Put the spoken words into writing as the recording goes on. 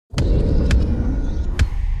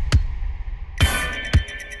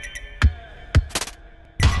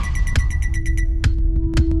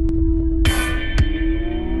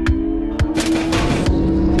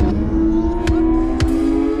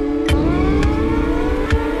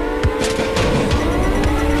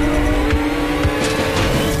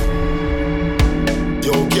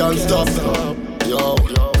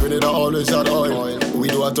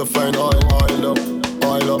to find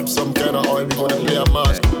oil up, some kind of oil. We gonna play a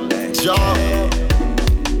match. Job.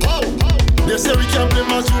 They say we can't play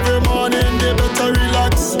match every morning. They better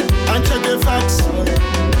relax and check the facts.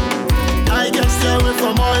 I can stay away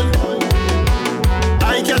from oil.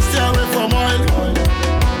 I can stay away from oil.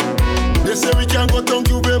 They say we can't go down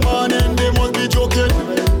every morning. They must be joking,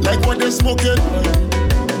 like what they smoking.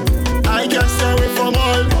 I can stay away from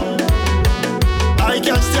oil. I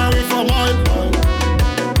can stay away from oil.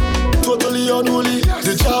 Totally unruly.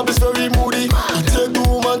 The job is very moody. He take the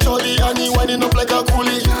woman Charlie and he winding up like a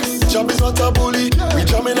coolie. Job is not a bully. We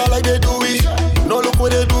jamming out like they do it. No look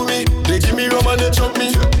what they do me. They give me rum and they choke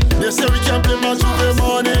me. They say we can't play match every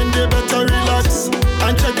morning. They better relax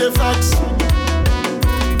and check the facts.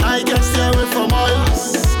 I can stay away from oil.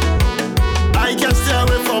 I can stay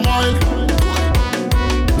away from oil.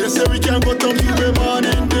 They say we can't go down every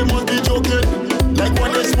morning. They must be joking, like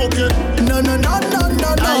what they smoking. No.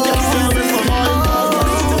 I can stay away from oil.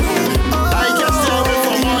 I can stay away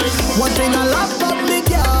from oil. One thing I love about the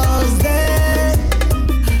girls there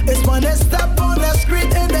is when they step on the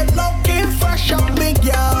street and they looking fresh up. The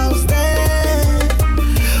girls there,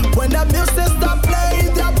 when the music stop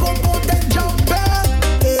playing, their boom boom they jumping.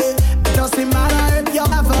 It doesn't matter if you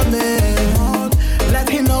have a man. Let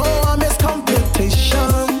him know I'm his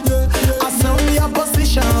competition. Assume your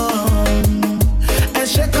position and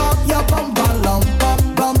shake up your bum bum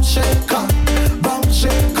bum shake up, bum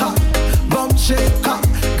shake up, bum shake up.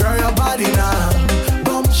 Girl, your body now,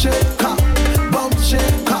 bum shake up, bum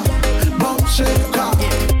shake up, bum shake up.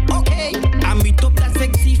 Okay, I meet up that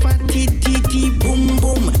sexy fatty titty boom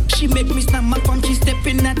boom. She make me snap my phone, she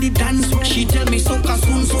stepping at the dance. She tell me soca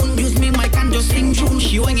soon. Use me mic and just sing tune.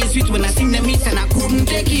 She want it sweet when I sing the miss and I couldn't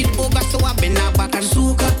take it over. So I bend her back and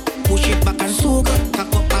soca, push it back and soca,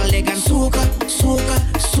 cock up her leg and soca.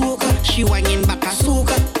 She whining back and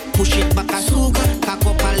soca, push it back and soca, cock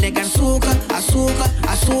up her leg and soca, a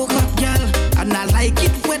soca, girl. And I like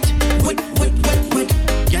it wet.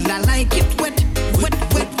 Girl, I like it wet.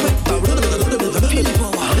 Feel it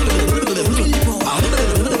power.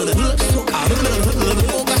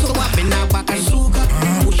 Soca, so I bend her back and soca,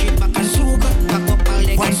 push it back and soca, cock up her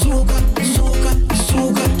leg and soca.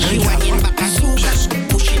 She whining back and soca,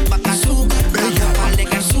 push it back and soca, cock up her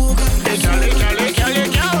leg and soca.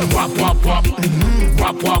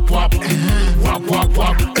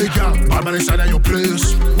 Wap. Hey girl, bad man inside of your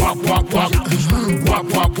place. Wap.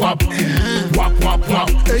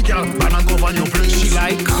 Hey girl, bad man go on your place. She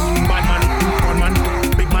like bad man, one man,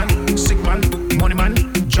 big man, sick man, money man,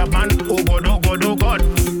 job man. Oh God.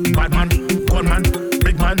 Bad man, one man,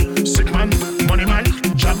 big man, sick man, money man,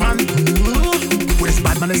 job man. Where's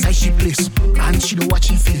bad man inside she place? And she know what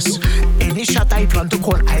she face. Any shot I plan to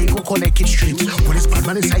call, I go connect it straight. Where's bad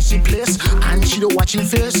man inside she place? And she know what she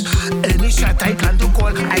face. Any shot I plan to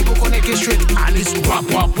call, I go connect it straight. And it's wap.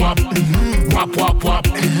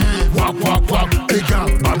 Hey girl,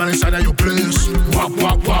 bad man inside of your place. Wap.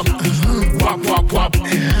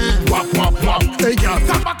 Hey girl,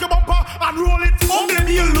 tap back your bumper and roll it. Oh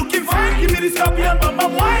baby, you looking fine. Give me the scorpion bamba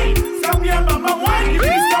wine. Give me the scorpion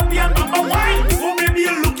bamba wine. Oh baby,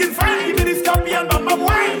 you looking fine. Give me the scorpion bamba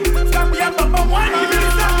wine. Give me the scorpion bamba wine.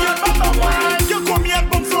 You come here and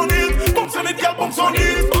bumps on it, girl, bumps on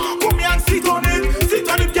it. Come here and sit on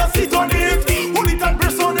it, girl, sit on it. Hold it and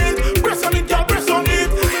press on it, girl, press on it.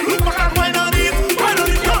 Look back and wine on it,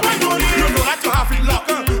 girl, wine on it. You know that you have it locked,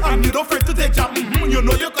 and you don't afraid to take jump. You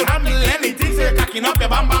know you could handle anything, so you're cocking up your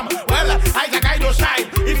bam. Well, I don't shy.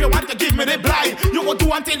 If you want to give me the blind, you go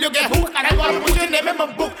do until you get hooked, and I want to put your name in my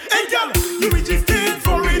book. Hey girl, you registered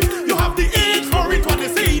for it. You have the age for it. What they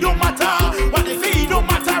say don't matter. What they say don't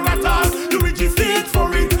matter at all. You registered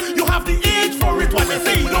for it. You have the age for it. What they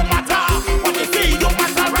say don't matter. What they say don't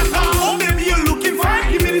matter at all. Oh baby, you're looking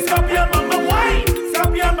fine. Give me the scorpion bamba wine. Give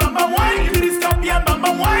me the scorpion bamba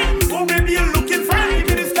wine. Oh baby, you're looking fine. Give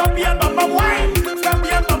me the scorpion bamba wine. Give me the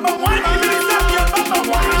scorpion bamba wine.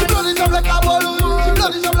 She blood it up like a balloon. She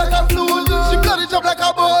blood it up like a flute. She blood it up like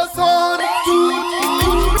a boson.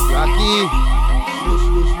 Rocky.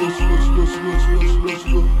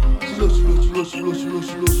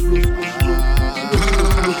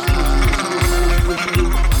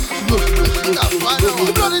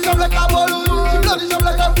 She blood it up like a balloon. She blood it up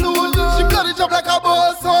like a flute. She blood it up like a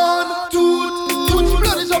boson. She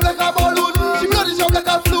blood it up like a balloon. She blood it up like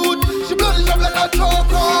a flute. She blood it up like a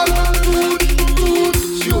chocolate.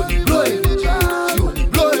 She only blow in the jar. She only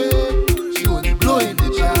blow it. She only blow in the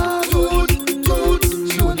jar. She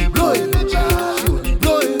only blow in the jar. She only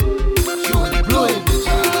blow it. She only blow in the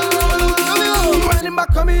jar. Running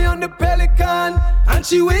back on me on the Pelican, and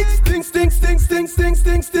she wakes,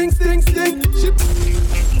 sting.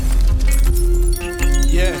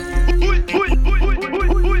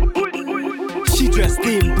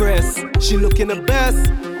 dress. She looking the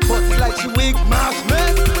best, but it's like she wig mash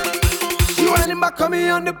mess. She running back on me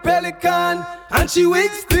on the Pelican, and she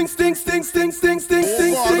wigs sting. She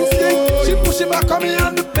pushing back on me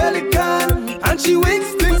on the Pelican, and she wigs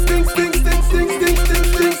sting.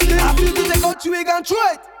 I feel to take out your wig and throw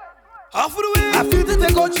it off the way. I feel to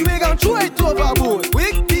take out your wig and throw it overboard.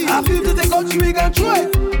 Wig deep. I feel to take out your wig and throw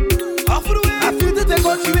it off the way. I feel to take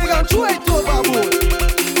out your wig and throw it overboard.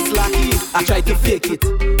 Slacky, I tried to fake it,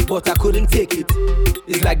 but I couldn't take it.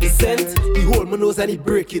 It's like the scent, he hold my nose and he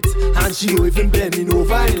break it. And she don't even bending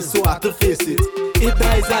over and so I had to face it. It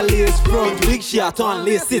dies a lace front, wig she had to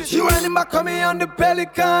unlace it. She running back on me on the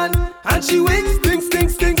Pelican, and she wigs sting.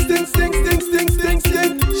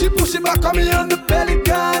 She push it back on me on the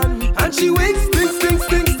Pelican, and she wigs sting.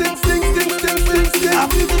 I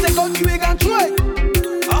feel to take out your wig and throw it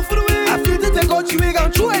off the way. I feel to take out your wig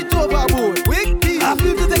and throw it overboard. Wig deep. I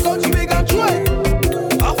feel to take out your wig and throw it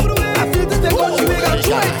off the way. I feel to take out your wig and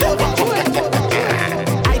throw it overboard.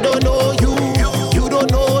 I don't know you, you don't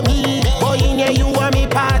know me. Boy, in here you are me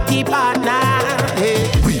party partner. Hey.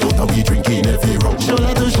 We out and we drinking every round.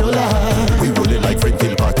 Shoulder to shoulder. We rolling like friend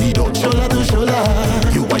till party done. Shoulder to shoulder.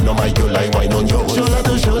 You wine on my girl, I wine on yours. Shoulder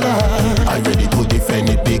to shoulder. I'm ready to defend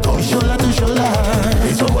it because shoulder to shoulder.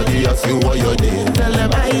 If somebody asks you what your name, tell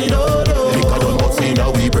them I don't know. Liquor don't go see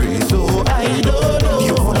now we breathe. So I don't know.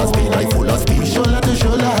 You full of spin, I full of speed. Shoulder to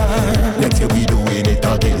shoulder. Next year we doing it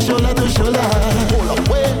again. Shoulder to shoulder. Hold up,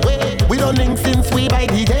 wait. We don't link since we by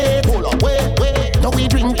the gate. Hold up, wait. Now we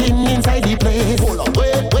drinking inside the place. Hold up,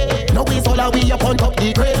 wait. Now we solar we up on top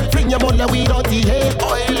the crate. Bring your bottle we dirty head.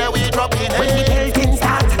 Oil we drop it. When the pelting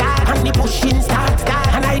start, and the pushing start,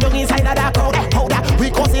 and I don't inside of that crowd. Powder, we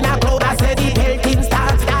causing a cloud. I said the pelting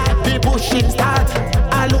start, the pushing start.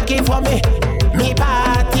 Are looking for me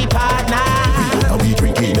party partner. Now we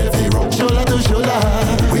drinking every round. Shoulder to shoulder.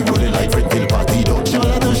 We rolling like friend till party done.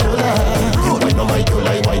 Shoulder to shoulder. You wine on my girl,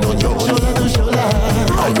 I wine on yours. Shoulder to shoulder.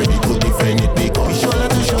 I'm ready to defend it because shoulder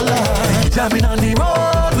to shoulder. Jamming on the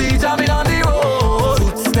road, we jamming on the road.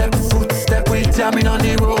 Footstep, we jamming on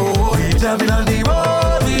the road. We jamming on the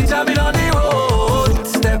road, we jamming on the road.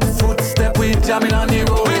 Footstep, we jamming on the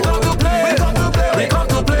road. We come to play, we come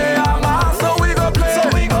to play our mass, so we go play, so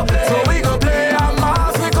we go play our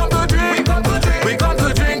mass. We come to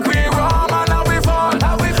drink, we rum and have we fun,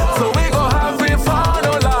 so we go have we fun,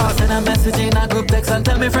 oh last. Send a message in a group text and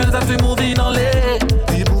tell me friends that we moving on late.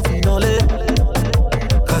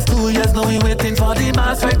 2 years now we waiting for the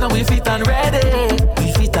mass. Right now we fit and ready.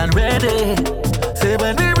 Say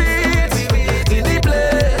when we reach in the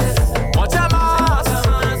place, watch a mass,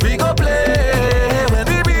 we go play. When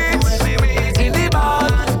we reach in the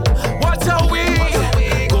band, watch how we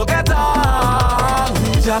go get on.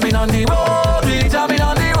 Jamming on the road, we jamming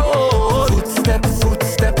on the road.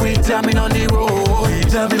 Footstep, we jamming on the road. We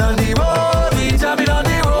jamming on the road, we jamming on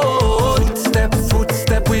the road.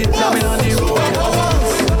 Footstep, we jamming on the road.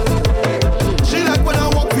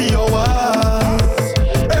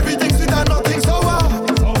 Everything sweet and nothing sour.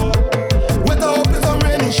 With a hopeless and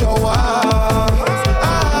rainy shower.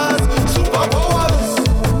 Superpowers.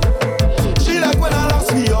 She like when I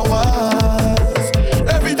lost me hours.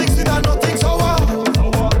 Everything sweet and nothing sour.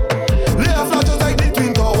 Lay a flat just like the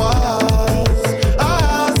Twin Towers.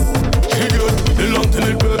 She good. The long till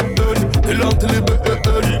it burn. The long till it burn.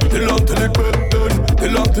 The long till it burn. The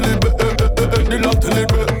long till it burn. The long till it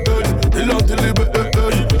burn. The long till it burn.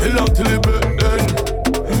 The long till it burn.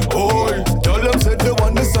 Oh, tell them said they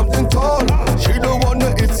want something tall. She don't want the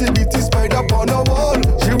itsy bitty spider upon a wall.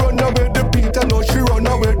 She run away the Peter, no she run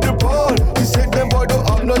away the Paul. He said them boy don't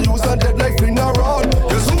have no use and dead like fling around.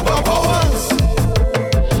 The superpowers.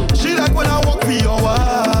 She like when I walk for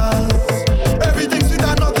hours. Everything sweet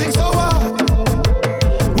and nothing sour.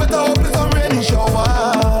 With a hopeless and rainy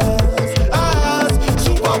showers.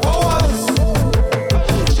 Superpowers.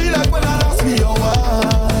 She like when I lost me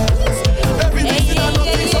hours. Everything sweet and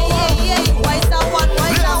nothing sour.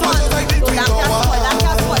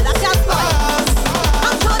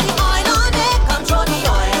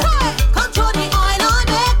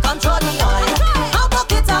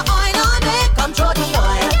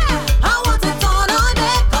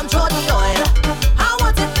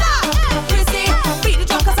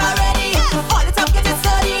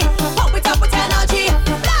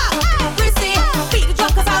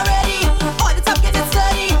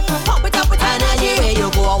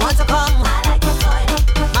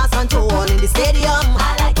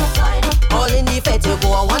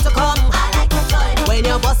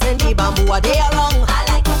 Bamboo, they are wrong. I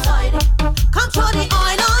like it oil. Control the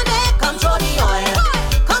oil on it. Control the oil.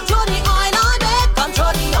 Control the oil on it.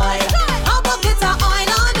 Control the oil. How about get the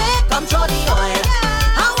oil on it?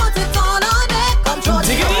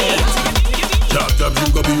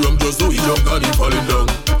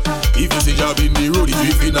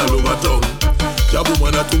 in all over town. Your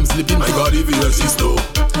woman at home sleeping, my God, if you hear she slow.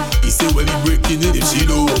 He say when he breaking it, if she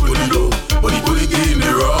don't open the door. But he put the key in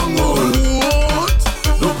the wrong hole. What?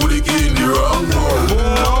 Don't put the key in the wrong hole.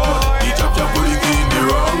 He chop put the key in the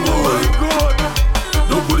wrong hole.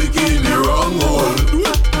 Don't put the key in the wrong hole.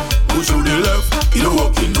 Push to the left, he don't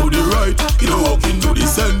walk into the right. He don't walk into the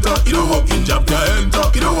center. He don't walk in, jab can enter.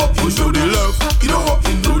 He don't walk push to the left. He don't walk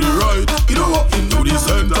into the right. He don't walk into the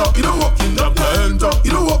center. He don't walk in, jab can enter. He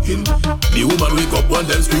don't walk in. The woman wake up one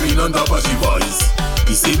time screaming on top of she voice.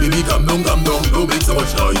 He say baby calm down, don't make so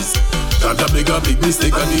much noise. Jaja make a big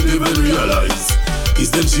mistake and he never realize. Is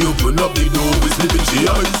then she open up the door with slip in she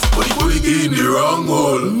eyes. But he put the key in the wrong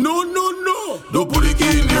hole. No. Don't put the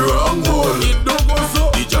key in the wrong hole. It don't go so.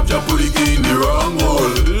 The jab put the key in the wrong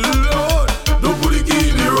hole. Lord. Don't put the key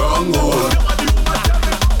in the wrong hole.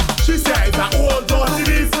 She says that old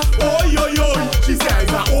dirtiness. Oh yo yo. She says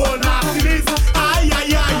that old nastiness. Ay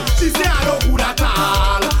ay ay. She say I don't good at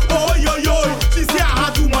all. Oh yo yo. She say I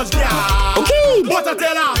had too much gas. Okay. But I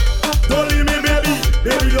tell her, don't leave me baby.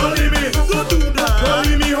 Baby don't leave me. Don't do that. Don't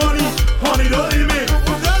leave me honey. Honey don't leave me.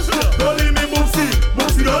 Don't leave me Boopsie.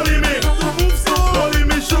 Boopsie don't leave me. Don't leave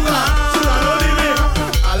me sugar. Sugar don't leave me.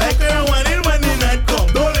 I like her when the night come.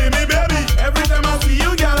 Don't leave me baby. Every time I see you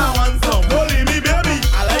girl I want some. Don't leave me baby.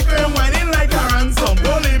 I like her whining like a ransom.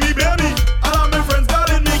 Don't leave me baby. All of my friends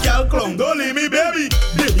calling me girl clown. Don't leave me baby.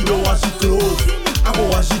 Baby don't wash your clothes. I go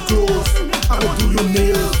wash your clothes. I go do your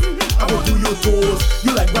nails. I go do your toes.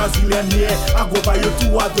 You like Brazilian hair. I go buy you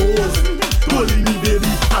 2 of those. Don't leave me baby.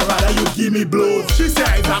 I'd rather you give me blows. She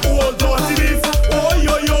says that old dirtiness. Oh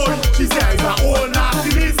yo yo. She says that old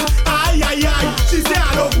nastiness. Ay ay ay. She say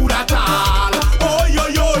I don't good at all. Oh yo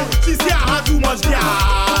yo. She say I had too much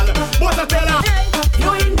gal. But I tell her, You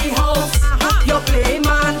in the house, you play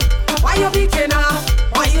man. Why you beating her?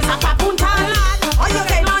 Why you tap a puntan? Why you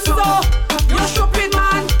came on so? You stupid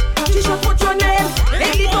man. She should put your name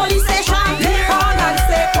in the police station. Take on and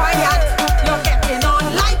stay quiet. You're getting on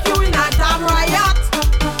like you in a damn riot.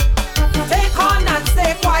 Take on and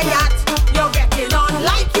stay quiet. You're getting on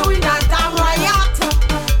like you in a damn riot.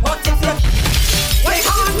 What if you take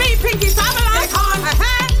on me, Pinky Savage? Take on,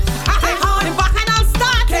 take on the bacchanal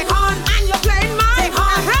start. Take on, and you're playing man. Take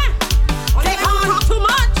on, take on, talk too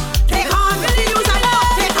much. Take on, really use a lot.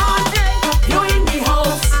 Take on, you in the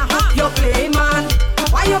house, you play man.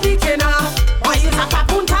 Why you beating her? Why you tap a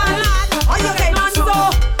puntan? Why you came on so?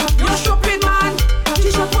 You stupid man.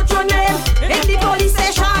 She should put your name in the police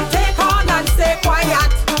station. Take on and stay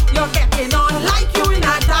quiet. You're getting on like you in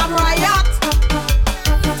a damn riot.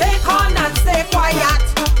 Take on and stay quiet.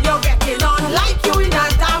 You're getting on like you in a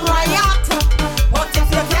damn riot. What if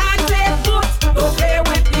you can't take foot? Don't play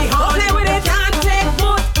with the horn. Don't play with it. Can't take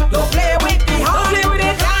foot. Don't play with the horn. Don't play with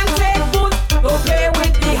it. Can't take foot. Don't play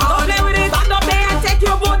with the horn. Don't play with it. Stand up there and take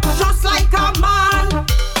your boot just like a man.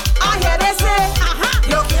 I hear they say,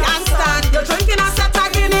 you can't stand. You're drinking a set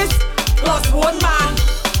of Guinness plus one man.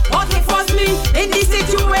 What if was me in this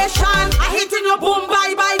situation? I hitting your boom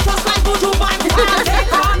bye bye just like Buju Banton.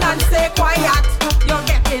 Take on and stay quiet. You're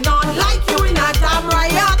getting on like you in a damn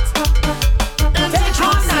riot. Take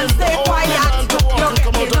on and stay quiet. You're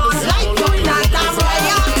getting on like you in a damn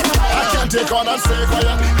riot. I can't take on and stay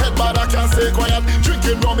quiet. Head bad, I can't stay quiet.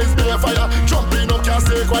 Drinking rum is bare fire. Jumping up, can't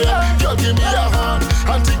stay quiet. Girl, give me a hand.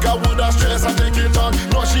 And think I would have stress and take it on.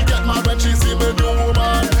 No, she get mad when she see me new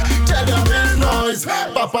woman. Tell them it's noise.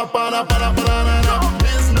 Pa pa pa na pa na pa na na.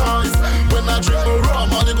 It's noise. When I drink the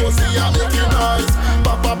rum, all you go see I making noise.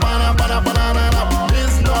 Pa pa pa na pa na pa na na.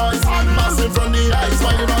 It's noise. Massive from the eyes.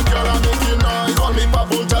 Why you not girl I'm making noise? Call me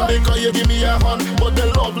Papa John because you give me a hand. But the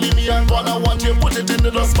lovely me and God I want you put it in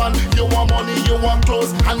the dustpan. You want money, you want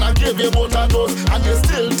clothes, and I give you both of those. And you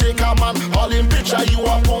still take a man. All in picture you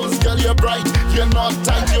want pose. Girl you're bright, you're not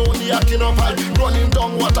tight. You only acting up high. Running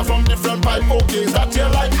down water from different pipe. Okay, is that your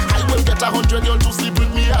life? I will get 100 girls to sleep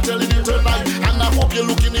with me. I tell you tonight. And I hope you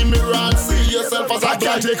look in the mirror and see yourself as I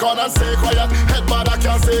can't take on and stay quiet. Head bad, I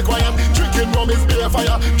can't stay quiet. Drinking rum is bare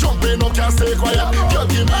fire. Jumping up, can't stay quiet. Girl,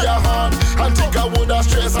 give me a hand. And think I would have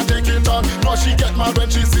stress and take it on. Now she get mad when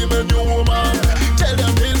she see me new woman. Tell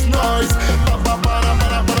them it's noise.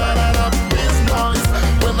 It's noise.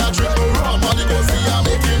 When I drink the rum, all you go see I'm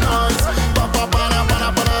making noise.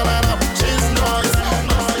 She's noise.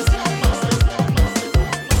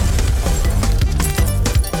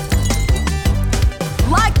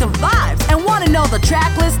 Like the vibes and want to know the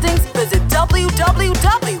track listings? Visit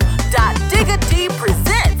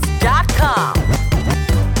www.diggadpresents.com.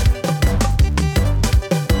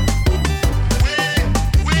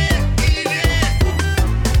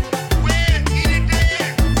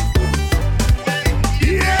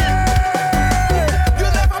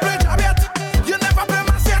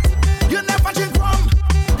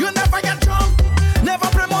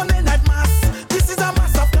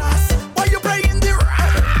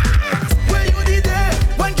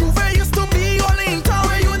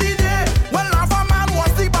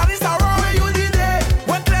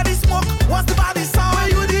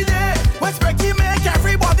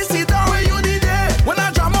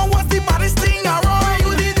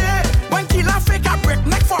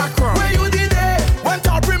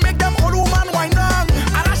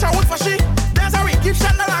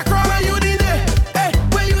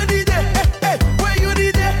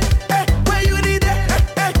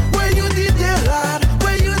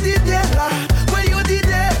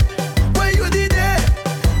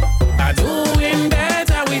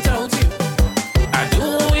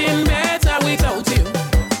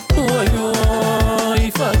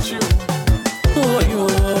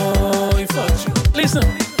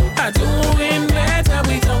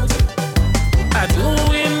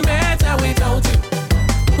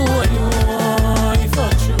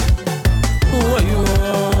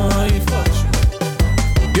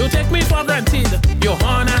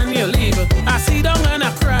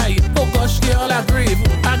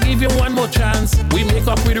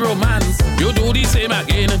 romance. You do the same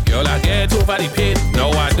again, girl, I get over the pain. Now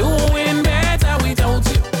I'm doing better without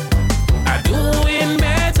you. I'm doing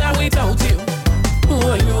better without you. Who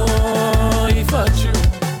are you if I you?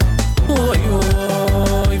 Who are you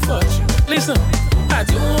if I you? Listen, I'm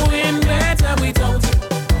doing better without you.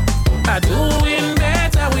 I'm doing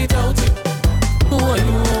better without you. Who are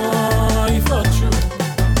you if I you?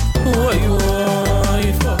 Who are you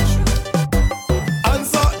if I you?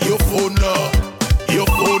 Answer your phone now. Your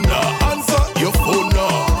phone now. Answer your phone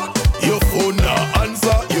now. Your phone now.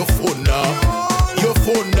 Answer your phone now. Your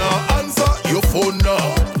phone now. Answer your phone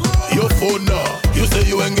now. Your phone now. You say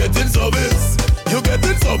you ain't getting service. You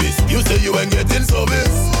getting service. You say you ain't getting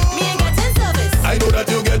service. Me ain't getting service. I know that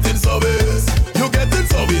you getting service. You getting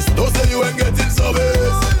service. Don't say you ain't getting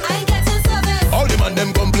service. I ain't getting service. All the man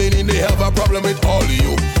them complaining they have a problem with all of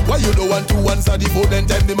you. Why you don't want to answer the phone then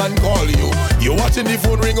time the man call you? You watching the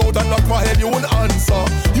phone ring out and knock for head, you won't answer.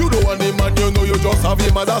 You don't want the man, you know you just have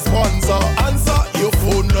him as a sponsor. Answer your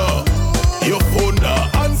phone now. Your phone now.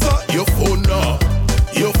 Answer your phone now.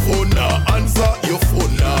 Your phone now. Answer your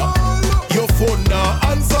phone now. Your phone now.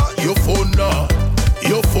 Answer your phone now.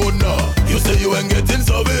 Your phone now. You say you ain't getting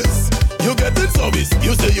service. You getting service.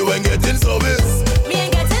 You say you ain't getting service. Me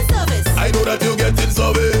ain't getting service. I know that you getting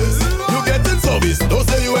service. You getting service. Don't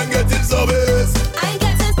say you ain't getting service. I ain't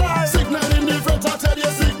getting service. Signal in the front, I tell you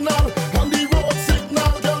signal. On the road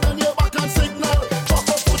signal, girl, then you back and signal. Drop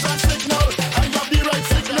a foot and signal. I have the right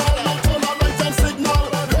signal. Now turn on right and signal.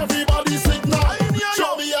 Everybody signal.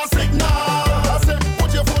 Show me a signal. I say,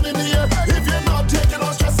 put your phone in the air. If you're not taking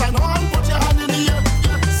no stress and on, put your hand in the air.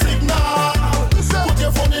 Signal. Put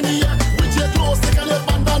your phone in the air. With your clothes, stick and your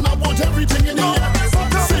bandana, put everything in the air.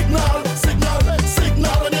 Signal, signal,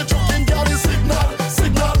 signal. When you're joking, girl, is signal,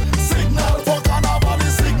 signal, signal. For carnival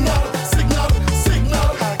is signal, signal, signal.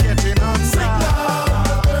 Getting on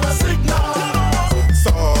signal, signal.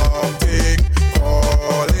 Something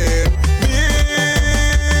calling me.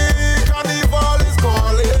 Carnival is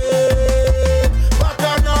calling.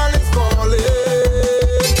 Bacchanal is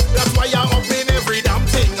calling. That's why I'm up in every damn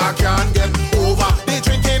thing. I can't get over the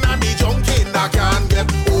drinking and the junking. I can't get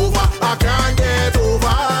over. I can't get over.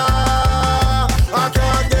 I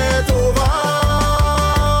can't get over.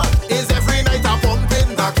 Is every night a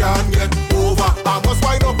pumping? I can't get over. I must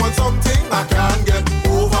wind up on something. I can't get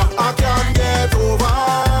over. I can't get over.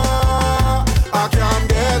 I can't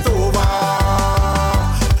get over.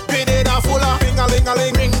 Pineda full of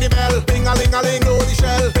ping-a-ling-a-ling, ring the bell. Ping-a-ling-a-ling, blow the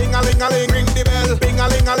shell. Ping-a-ling-a-ling, ring the bell.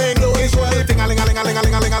 Ping-a-ling-a-ling, blow the shell.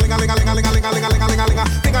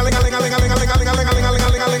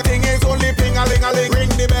 Ting-a-ling-a-ling-a-ling-a-ling-a-ling-a-ling-a-ling-a-ling-a-ling-a-ling-a-ling-a-ling-a-ling. Ting is only ping-a-ling-a-ling, ring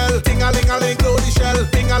the bell. Ting-a-ling-a-ling, blow the shell.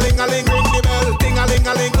 Ting-a-ling-a-ling, ring the bell.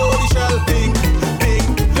 Ting-a-ling-a-ling, blow the shell. Ting,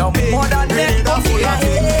 ting, Yo, ting. more than that, Pineda full of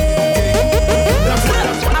ting,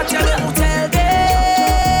 I tell them who tell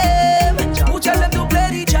them, who tell them to play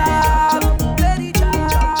the job,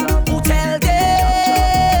 who tell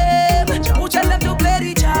them, who tell them to play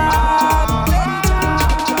the job.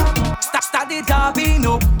 Start the dabbing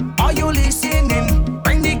up, are you listening?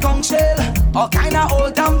 Bring the conch shell, all kind of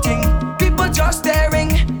old damn thing. People just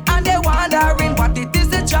staring and they wondering what it is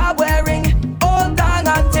the job wearing. Old dang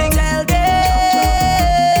and thing. Tell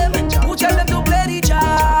them, who tell them to play the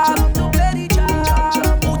job.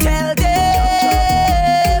 Who tell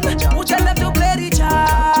them, who tell them to play the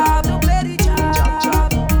job.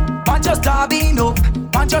 One just dabbing up,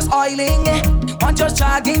 one just oiling, one just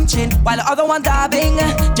jogging chin, while the other one dabbing.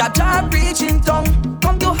 Jab jab reaching tongue.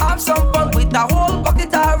 Come to have some fun with a whole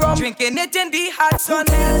bucket of rum, drinking it in the hot sun.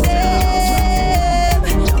 Tell them,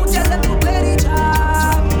 who tell them to play the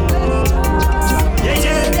job. Yeah,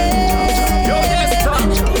 yeah. Yo, yes, sir.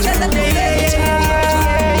 Who tell them to play the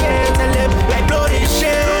job. Tell them, like, blow this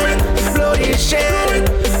shit, blow this shit,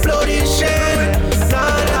 blow this shit.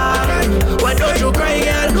 Nah, nah. Why don't you cry,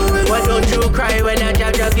 girl? Why don't you cry when I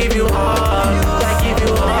just give you all? I give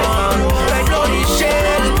you all. Like, blow this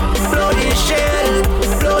shit, blow this shit,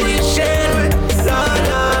 blow this shit. Nah,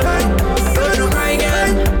 nah. Don't you cry, girl?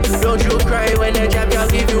 Don't you cry when I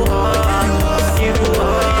just give you all? Give you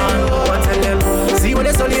all. What tell them? See when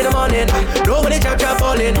it's early in the morning. Know when the jab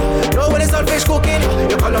falling. Know when it's fish cooking.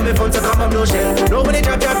 You call on me phone to come and blow shell. Know when the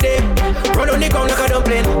jab day. Run on the ground like a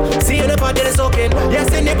dumpling. See in the pot that is soaking.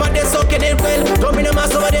 Yes, in the pot they're soaking it well. Don't bring the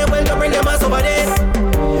mass over there. Well, don't bring the mass over there.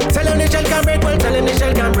 Tell them the shell can break. Well, tell them the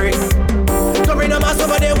shell can break. Don't bring the mass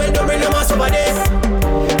over there. Well, don't bring the mass over there.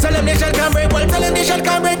 Tell them the shell can break. Well, tell them the shell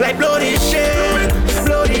can break. Like blow this shit,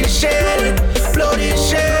 blow this shit, blow this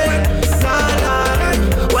shit. Nah,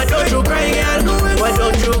 nah. Why don't you cry, girl? Why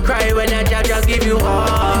don't you cry when I just give you all? I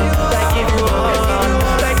give you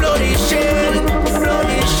all. Like blow this shit, blow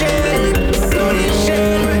this shit.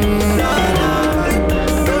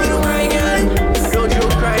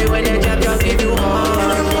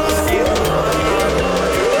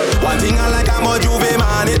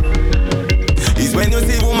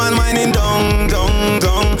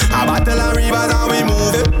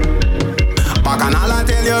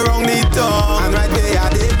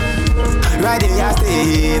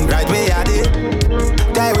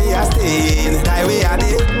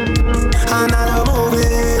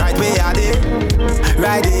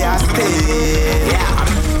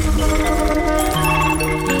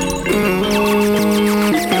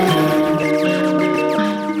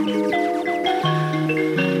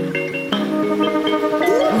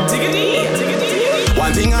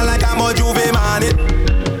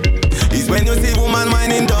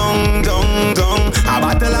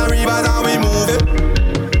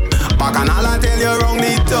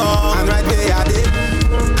 long. And right where I did,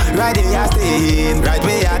 right where I staying, right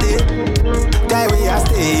where I did, die where I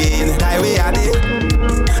staying, die where I did.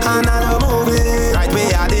 Another movie, right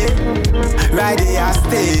where I did, right where I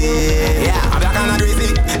stay. Yeah, I'm black and crazy.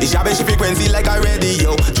 It's your best frequency like a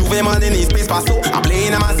radio. Juve man in his space for so I'm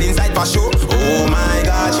playing a mass inside for show. Oh my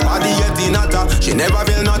God, she body healthy nutter. She never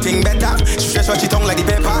feel nothing better. She fresh on she tongue like the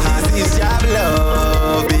pepper. This is job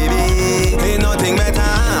love, baby. Ain't nothing better.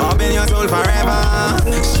 Up in your soul forever.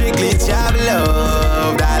 Strictly job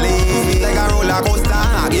love, darling. Like a roller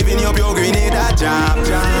coaster, giving you pure grenade a job.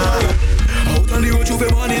 Out on the road, you feel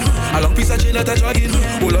morning. A long piece of chain that I dragging.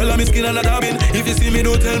 Oh, all of me skin and a dabbing. If you see me,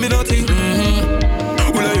 don't tell me nothing.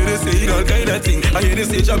 Well, I hear they say all kind of thing. I hear they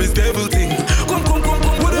say job is devil thing. Come,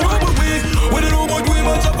 what they know about we? What they know about we?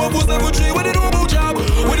 Man, chop up, post level 3. What they know about job?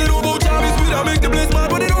 What they know about job is we that make the place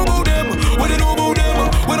mad. What they know about them? What they know about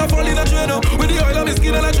them? When I fall in a train, with the oil on my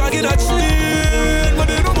skin and I dragging a chain. What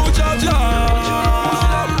they know about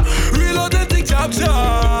job? Real authentic job.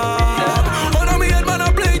 On me head, man,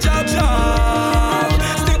 I play job.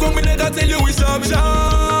 Stick on me neck, I tell you we stop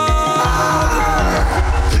job.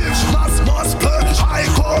 Must play, I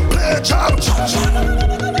go play job.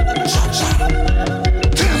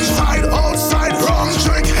 Inside, outside, wrong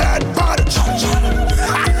drink, head bad.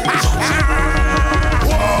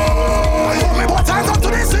 Whoa, you me put hands up to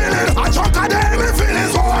the ceiling. I drunk a day, me feeling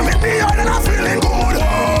so I'm in the air and I'm feeling good.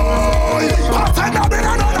 Whoa, after that, bring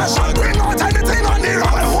another shot, bring out anything on the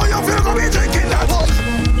road. Who you feel gonna be drinking that?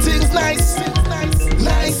 Things nice,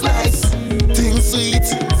 things sweet.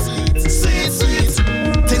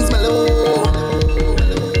 Things mellow.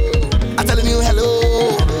 I'm telling you hello.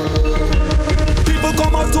 People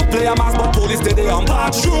come out to play a mass, but police stay there on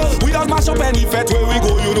patrol. We don't mash up any fete where we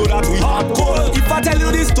go, you know that we hardcore. If I tell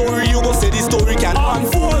you this story, you go say this story can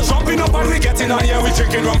unfold. Jumping up and we getting on here, we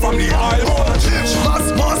drinking rum from the highball.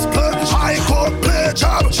 Must play, I go play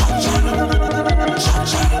job.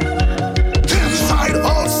 Inside,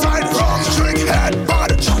 outside, wrong drink, head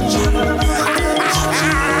bad.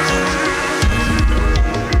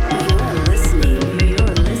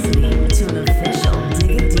 You're listening to an official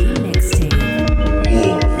Digga D mixtape.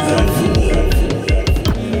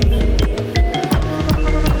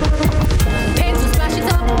 Paint to splash it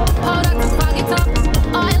up, powder to fog it up,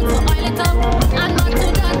 oil to oil it up, and not to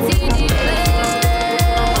dirty the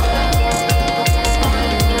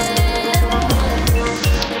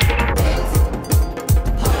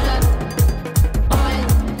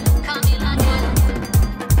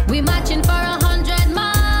we matching for 100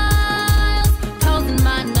 miles, 1,000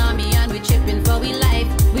 man army, and we chipping for we life.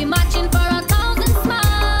 We matching for 1,000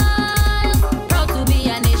 smiles, proud to be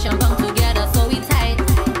a nation bound together, so we tight.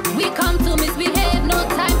 We come to misbehave, no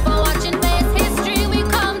time for watching face history. We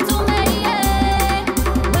come to make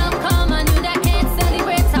welcome a new decade,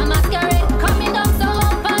 celebrate a masquerade. Coming up, so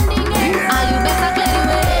open the gate. All you better clear the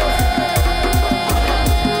way.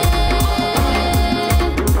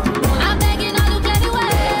 I'm begging all you clear the way.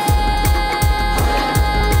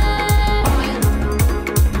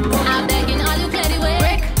 I'm begging all you clear the way.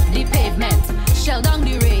 Break the pavement, shell down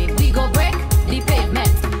the rave. We go break the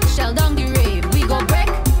pavement, shell down the rave. We go break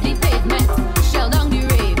the pavement, shell down the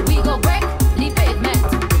rave. We go break the pavement.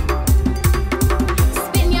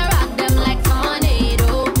 Spin your rock them like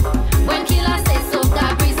tornado. When killer says so,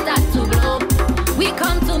 that breeze start to blow. We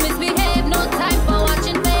come to misbehave, no time for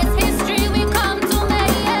watching face history. We come to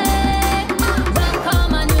make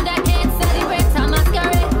welcome a new decade, celebrate a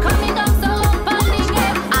masquerade. Coming up, so open the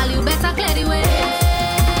gate. All you better clear the way.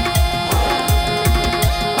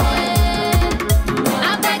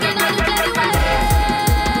 I'm begging all you clear the way.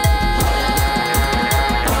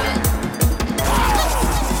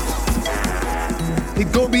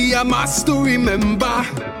 It go be a mass to remember.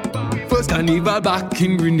 First carnival back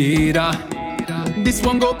in Grenada. This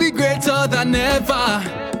one go be greater than ever.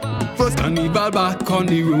 First carnival back on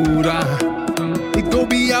the road. It go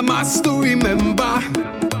be a mass to remember.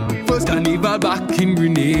 First carnival back in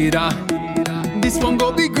Grenada. This one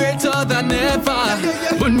go be greater than ever.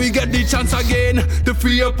 When we get the chance again to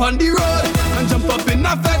free up on the road and jump up in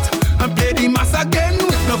a vet and play the mass again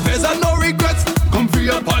with no fears and no regrets. Come free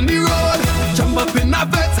up on the road, jump up in a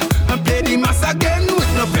vet and play the mass again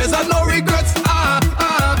with no fears and no regrets.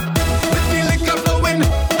 With the liquor flowing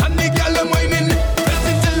and the girl them whining,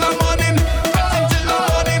 dancing till the morning, dancing till the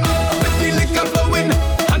morning. With the liquor flowing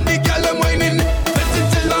and the girl them whining, dancing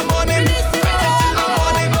till the morning, dancing till the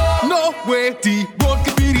morning. No way the road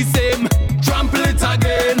could be the same. Trample it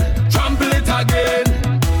again, trample it again.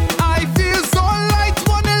 I feel so light,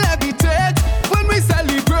 wanna levitate. When we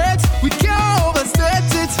celebrate, we can't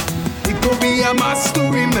overstate it. It could be a mass to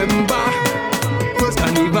remember. First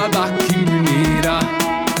carnival back in Grenada.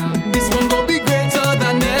 This one gon' be greater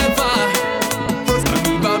than ever. First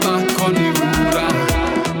carnival back on the road.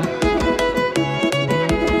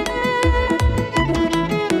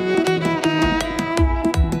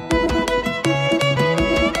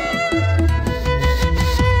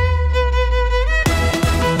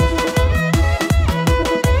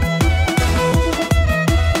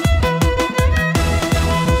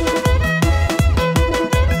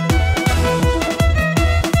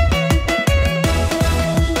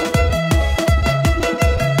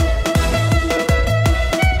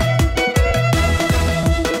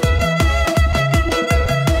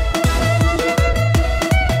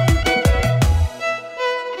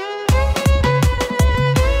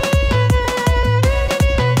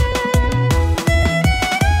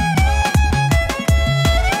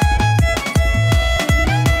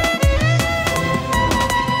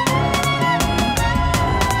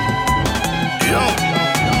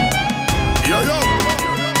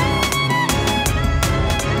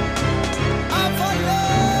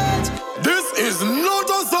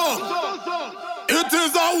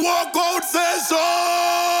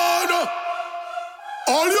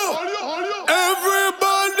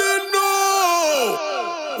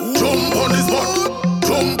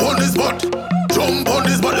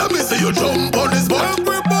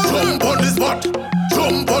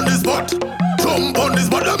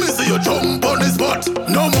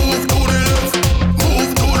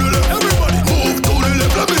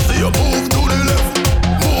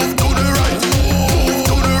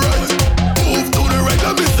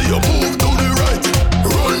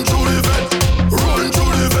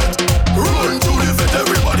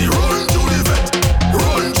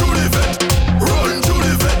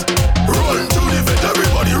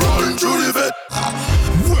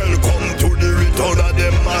 Welcome to the return of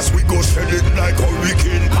them mass. We go send it like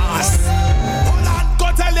hurricane pass.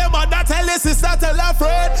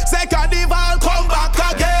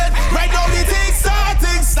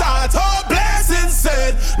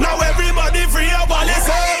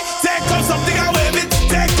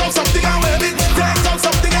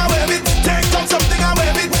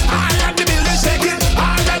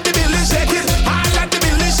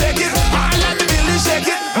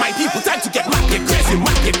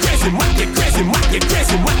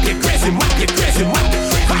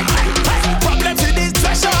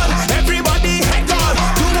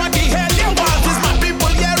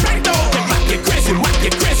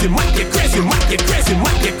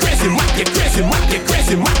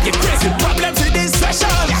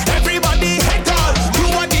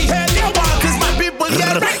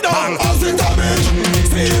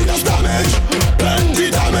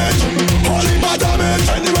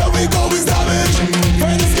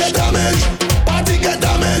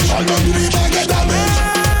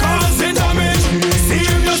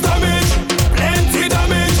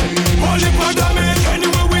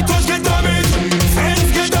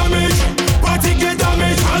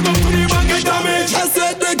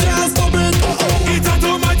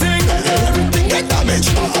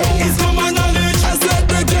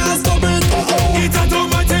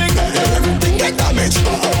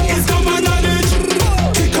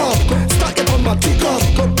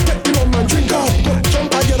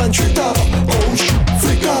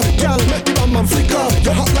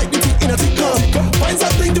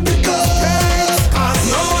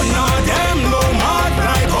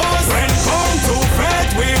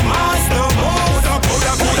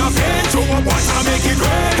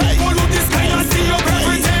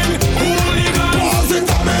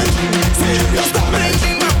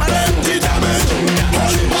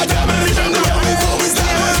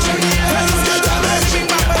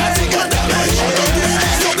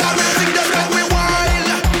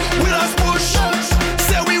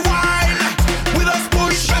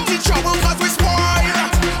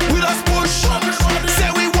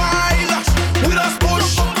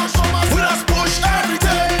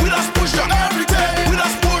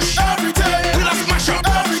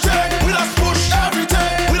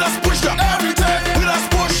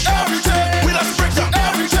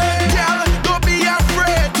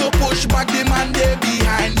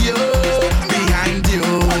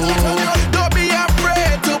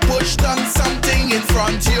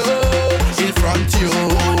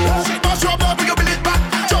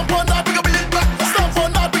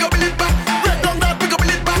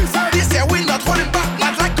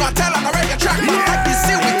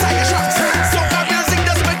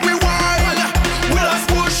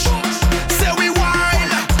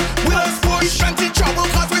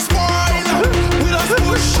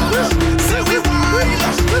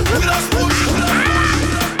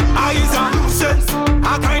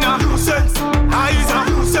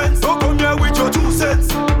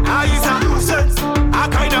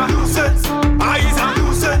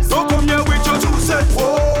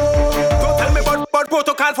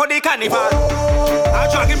 for the carnival. I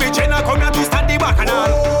drag me chain and come here to stand the bacchanal.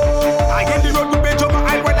 I get the road to be jump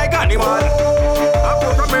I run like animal. I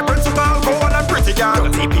put on my principal, alcohol and pretty girl.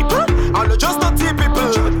 Dirty people, all just dirty people.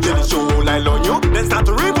 Jelly show lie on you, then start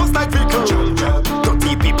to reverse like vehicle.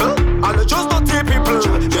 Dirty people, all just dirty people.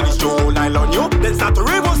 Jelly show lie on you, then start to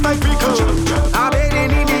reverse like vehicle. I've been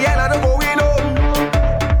in Indiana, I'm going home.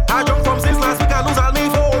 I jumped from since last week, I lose all my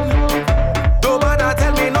phone. Don't bother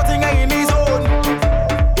tell me nothing I in his own.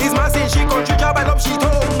 His man saying she country job and up she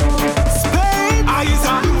home. Spain, I is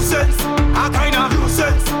a nuisance, a kinda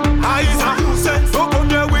nuisance. I is a nuisance, don't come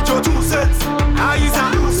here with your 2 cents. I is a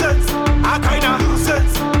nuisance, a kinda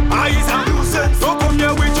nuisance. I is a nuisance, don't come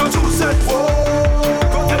here with your 2 cents. Whoa,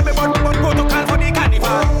 don't tell me about protocol for the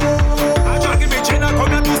carnival. I drag me chain and come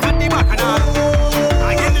here to stand the bacchanal.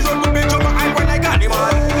 I get the road to be jump I run like animal.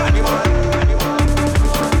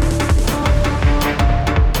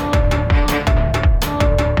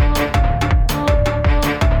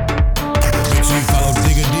 Make sure you follow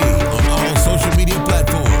Digga D on all social media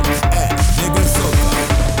platforms at Digga Soca.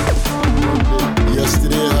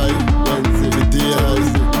 Yesterday high, Wednesday, the day high,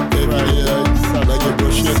 every day high. Sound like a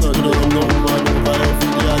brush your tongue, don't know man over every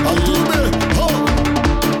day I do me,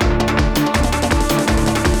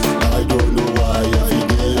 I don't know why every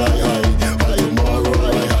day I high, tomorrow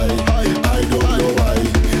I high.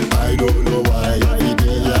 I don't know why every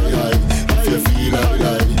day I high. If you feel I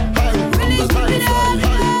high, run the fly.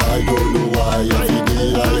 I don't know why every day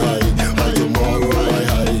I high, tomorrow I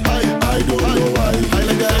high. I don't know why. I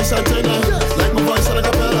like the ice antenna, like my voice and a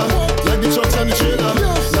cappella, like the trucks and the trailer,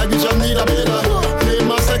 like the jam need a beta, play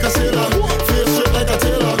mass like a sailor, feel straight like a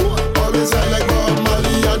tailor, always high like Bob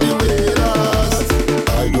Marley and the Wailers.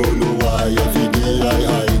 I don't know why every day I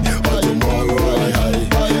high, or tomorrow I high.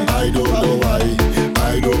 I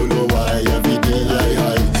don't know why every day I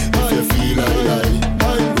high. If you feel I high,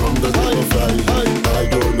 run the fly. I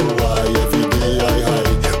don't know why every day I high,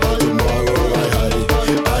 or tomorrow I high.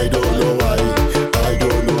 I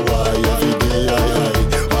don't know why every day I high,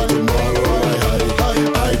 or tomorrow I high.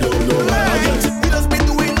 I don't know why. We just been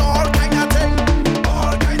doing all kind of thing.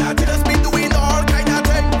 All kind of thing. We just been doing all kind of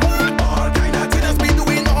thing. All kind of thing. We just been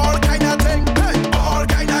doing all kind of thing. Hey, all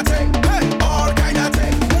kind of thing. Hey, all kind of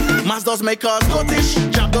thing. Mass does make us Scottish.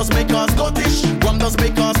 Jab does make us Scottish. Rum does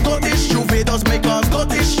make us Scottish. Juve does make us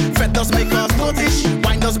Scottish. Fed does make us Scottish.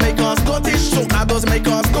 Wine does make us Scottish. Soca does make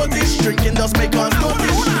us Scottish. Drinking does make us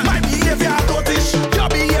Scottish. My behavior Scottish. Your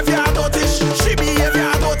behavior Scottish. She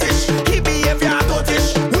behavior Scottish. He behavior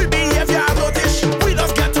Scottish. We behavior Scottish. We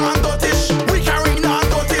just get on Scottish. We carry on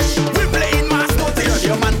Scottish. We playing my Scottish.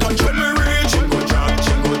 Your man country. When we reach, chingo jog,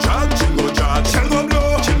 chingo jog, chingo jog, chingo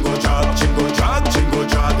blow, chingo jog, chingo jog, chingo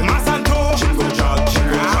jog, Masanto, chingo jog,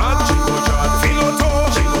 chingo jog, chingo jog, Filoto,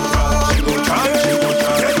 chingo jog, chingo jog, chingo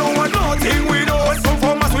jog. They don't want nothing we do. Some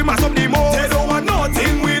from us we mass up the most. They don't want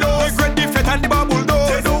nothing we do. We great the fet and the bubble do.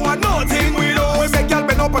 They don't want nothing we do. We make y'all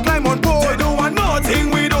bend up and climb on board. They don't want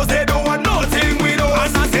nothing we do. They don't want nothing we do.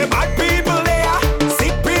 And I say bad people there,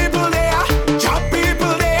 sick people there, job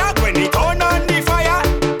people there. When they turn on the fire,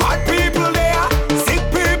 bad people there, sick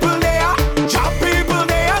people there, job people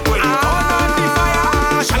there. When they turn on the fire,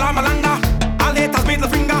 Shalamalanda, all haters middle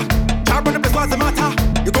finger. Job on the place what's the matter?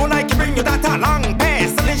 You go like you bring your data, long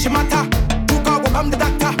pass, selling she matter. Took out I'm the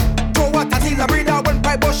doctor. Throw water till the breeder when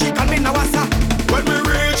pipe bush she can me now wasa. When we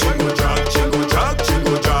reach, chingo jog, chingo jog,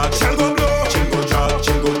 chingo jog, chingo blow, chingo jog,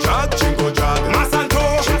 chingo jog, chingo jog, Masanto,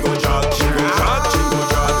 chingo jog, chingo jog, chingo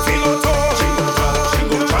jog, Filoto, chingo jog,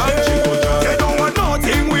 chingo jog, chingo jog. They don't want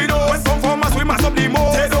nothing we do. When some from us we mass up the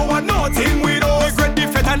most. They don't want nothing we do. We great the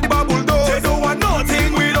fet and the bubble do. They don't want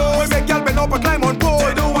nothing we do. We make y'all bend up and climb on board.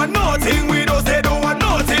 They don't want nothing we do. They don't want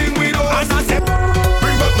nothing we do. And I say,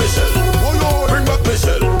 Bring back Michelle, bring back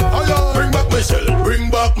Michelle, bring back Michelle, bring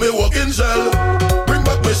back me walking shell. Bring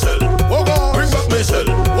back Michelle, bring back Michelle,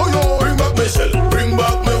 bring back Michelle, bring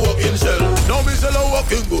back me walking shell. Now Michelle a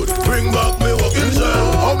walking good, bring back me walking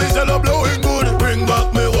shell. How Michelle a blowing good, bring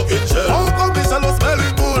back me walking shell. How come Michelle a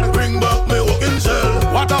smelling good, bring back me walking shell.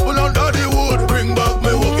 What happened under the wood, bring back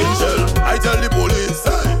me walking shell. I tell the police,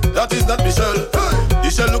 hey, that is not Michelle. Hey,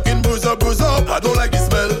 Michelle looking bruise up, I don't like the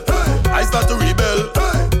smell. Hey, I start to rebel,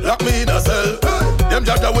 hey, lock me in a cell. Hey, them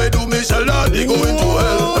judge away do Michelle, they go into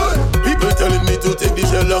hell. Hey, people telling me to take the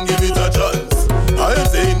shell and give it a chance. I ain't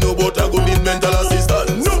saying no, but I go need mental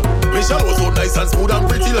assistance. No. Michelle was so nice and smooth and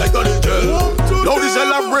pretty like an angel. Now the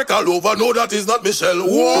shell have break all over, no that is not Michelle.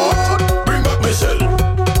 What? Bring back Michelle,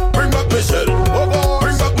 bring back Michelle,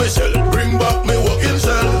 bring back Michelle, bring back me walking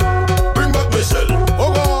shell. Bring back Michelle,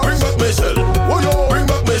 bring back Michelle, bring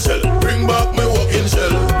back Michelle, bring back me walking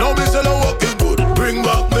shell. Now Michelle a walking good, bring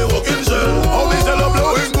back me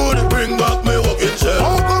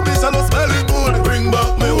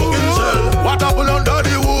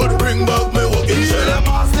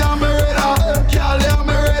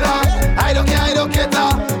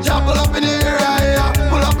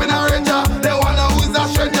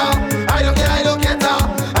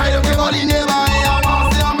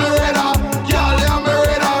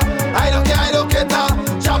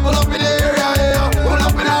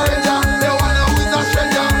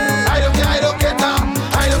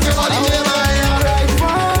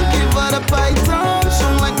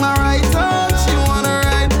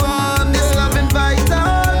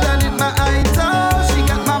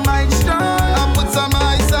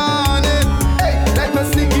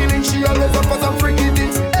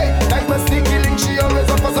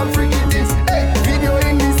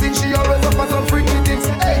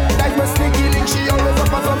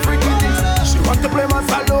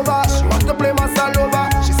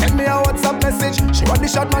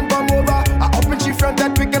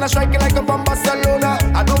striking like a from Barcelona.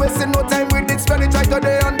 I don't waste no time with it, spend it right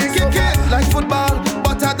today on this. Kick it like football,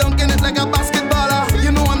 but I dunk in it like a basketballer.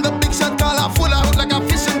 You know I'm the big shot caller, full out like a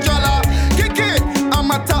fishing trawler. Kick it,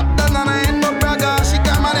 I'm a top down and I ain't no bragger. She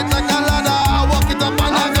can man it like a ladder, I walk it up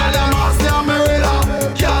on the girl. Them ass they on me radar,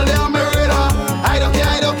 girl they on me radar. I don't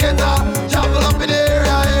care, travel up in the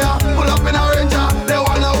area, yeah. Pull up in a Ranger, they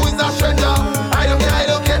wanna who is a stranger. I don't care,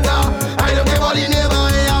 what the neighbor,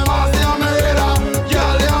 yeah. Ass they on me radar,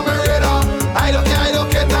 girl they on me radar. I don't care,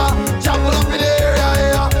 travel up in the area,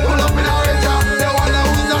 yeah. Pull up in a Ranger, they wanna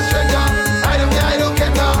who is a stranger. I don't care,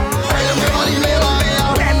 what the neighbor,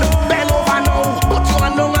 yeah. Bend over now, put your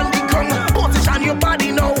hand down on the ground. Position your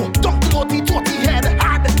body now, dump the head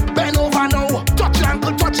hard. Bend over now, touch your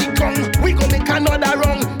ankle, touch it ground. We gon' make another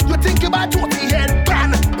run. You think about totty head,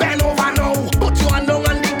 bend over now, put your hand down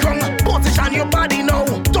on the ground. Position your body now,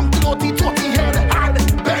 dump the totty head hard.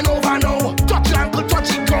 Bend over now, touch your ankle,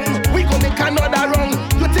 touch it ground. We gon' make another run.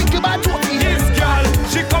 You think about totty head. This girl,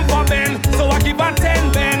 she come for Ben, so I give her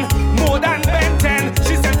 10 Ben. More than Ben 10,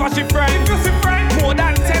 she sent for she friend. More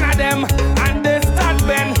than 10 of them, and they start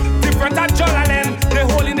Ben. Different at Jolalen, they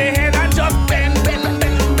hold in their head and just Ben.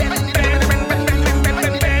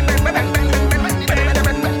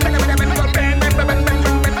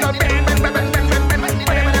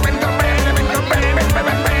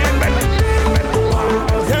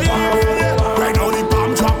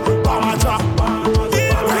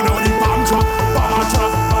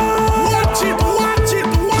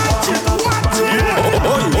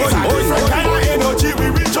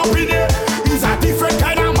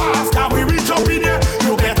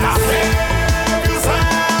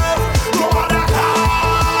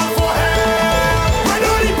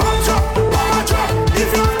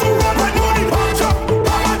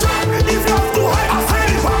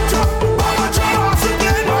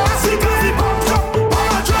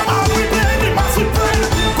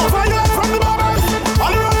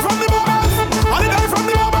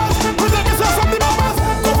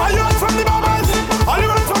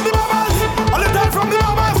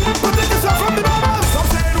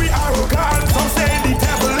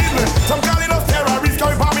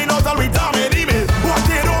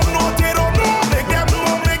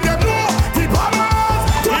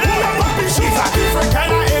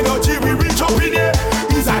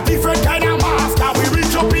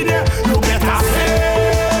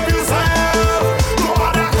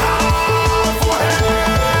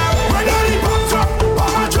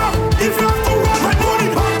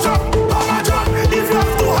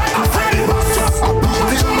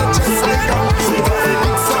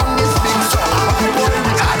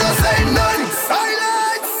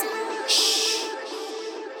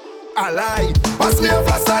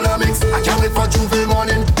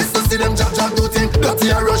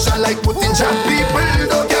 Like putting jam people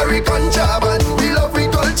don't carry contraband. We love we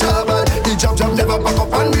culture band. The jab never back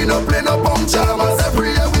up and we no play no puncture mass.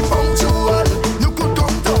 Every year we punctual. You could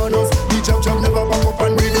count on us. The jab never back up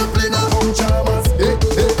and we no play no puncture mass. Hey,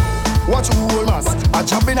 hey. Watch whole mass. A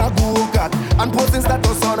jab in a go-kart and posting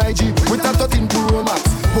status on IG with a 13 Pro Max.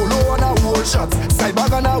 Polo on a whole shot, side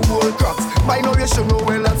bag on a whole crocs. By now you should know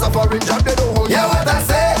when lots of foreign jab they don't hold. Yeah, what I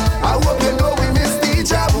say? I hope you know we miss the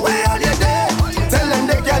jab. Where are you there? Tell them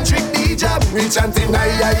they can trick the jab. We chanting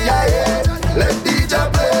aye aye aye. Let the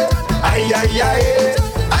jab play. Aye aye aye.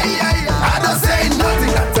 Aye aye. I don't say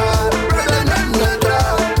nothing at all. Brother nothing at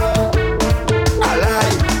all. I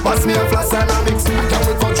lie. Pass me a flask and a mix. I can't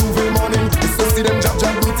wait for Juve morning. It's to see them jab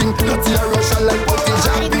meeting. Dirty a Russian like putting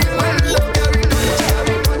jab.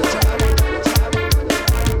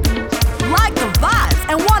 Like the vibes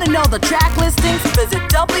and want to know the track listings? Visit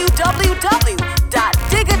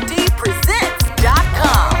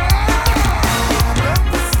www.diggadpresents.com.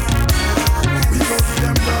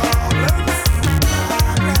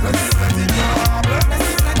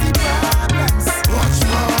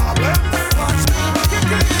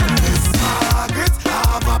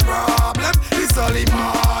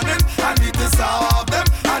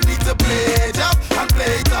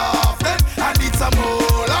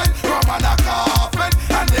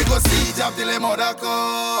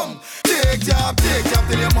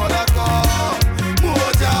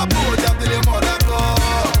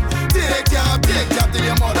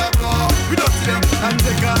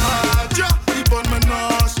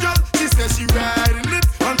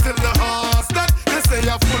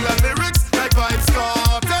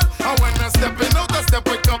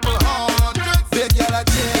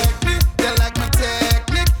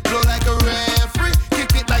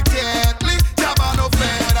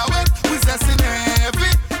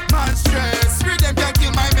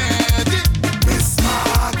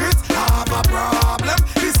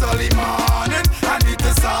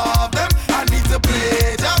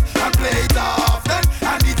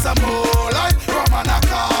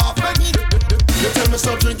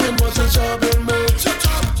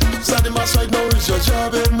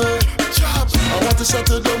 ça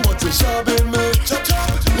te donne moi t'es chabé me.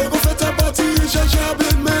 Les go fait ta partie et j'ai chabé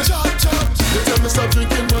me. You tell me stop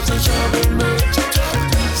drinking moi t'es chabé me.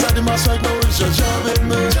 Side in my side now it's your chabé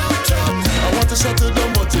me. I want to settle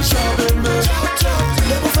down but t'es chabé me.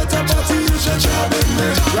 Les go fait ta partie et j'ai chabé me.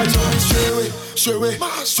 Right now we straight away, straight away,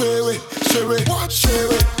 straight away, straight away, straight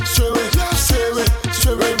away, straight away, straight away,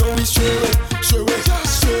 straight away. Now we straight away, straight away,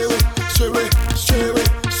 straight away, straight away, straight away,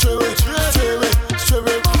 straight away, straight away, straight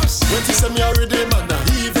away. When she said me already man, now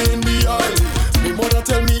even the oil. Me mother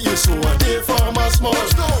tell me you so a day from a small.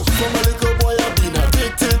 From a little boy I've been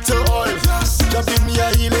addicted to oil. Just give me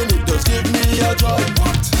a healing, it does give me a joy.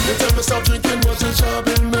 They tell me stop drinking, what's your job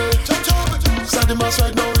in me? Stand in my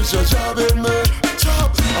side now, it's your job in me.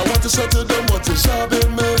 I want to settle down, what's your job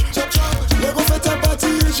in me? Let go fit a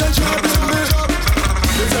party, it's your job in me.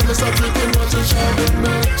 They tell me stop drinking, what's your job in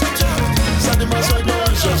me? Stand in my side now,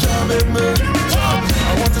 it's your job in me.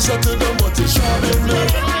 I want to settle down, what's your job in me?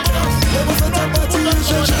 Let go fit a party, it's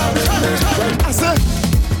your job in me. I say,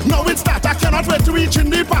 now it's that I cannot wait to reach in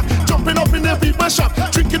the park. Jumping up in the people shop,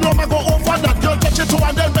 drinking rum, I go over that. Girl touch it to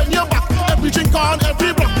and then bend your back. Every drink on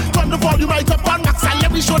every block, turn the volume right up on max and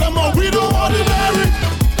let me show them how we do ordinary.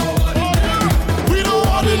 We do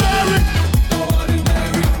ordinary.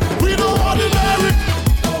 We do ordinary.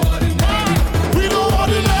 We do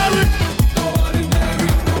ordinary.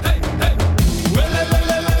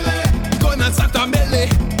 Gonna start a melee,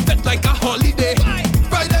 felt like a holiday.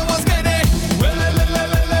 Friday was Friday.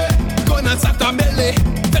 Gonna start a melee,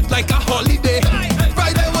 felt like a holiday.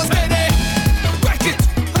 Friday was Friday. Whack it,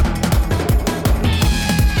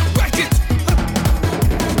 whack it,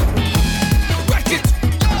 whack it,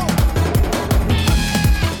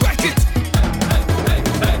 whack it.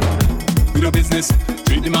 We do business,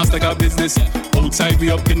 treat the master like a business. Outside we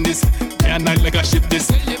up in this, day and night like a ship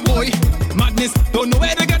this. Boy, madness, don't know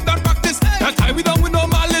where to get that practice. That time we done with no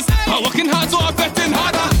malice. I'm working hard so I'm betting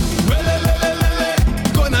harder.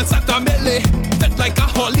 Gonna start a melee, felt like a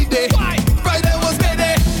holiday. Friday was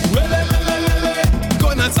Friday.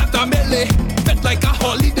 Gonna start a melee, felt like a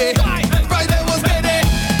holiday. Friday was Friday.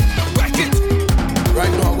 Whack it.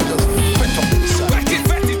 Right now, we just wet up inside. Whack it,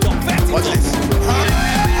 wet it up, wet it up. What's this?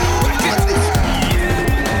 Whack it.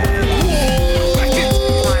 Whack it.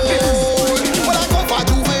 When I come for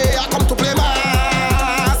Juve, I come to play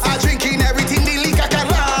mass. I drinking everything the liquor can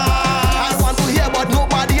last. I want to hear but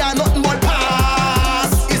nobody and nothing but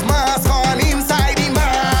pass. It's mask on inside the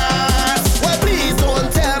mask. Well, please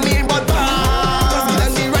don't tell me but pass. Cause me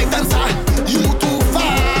and the right answer, you too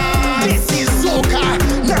fast. This is soca,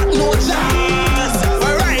 not no jazz.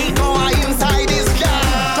 Right now I inside this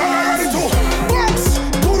gas. Come on, ready to bounce,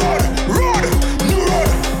 to road, new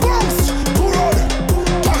road, bounce, to road.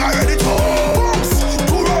 Come on, ready to bounce,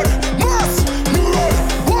 to road, mass, new road,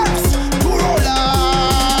 bounce, to road.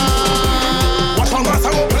 Watch on mass, I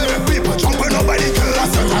go play. People jumping up by the girl. I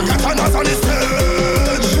said I got us on the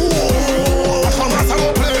stage. Watch on mass, I go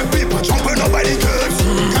play. People jumping up by the girls.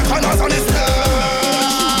 Got us on the stage.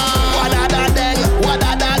 Wada dang,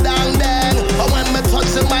 wada dang dang. But when me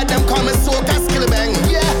touch the mic, them call me soca skill bang.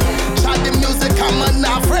 Yeah, shot the music, I'm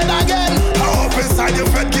not afraid again. I hope inside your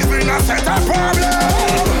head giving a set of problem.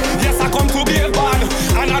 Yes, I come to be a band,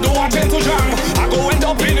 and I don't want to jam. I go end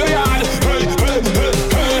up in the yard. Hey, hey, hey,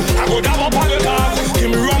 hey. I go dab up on the dog. Give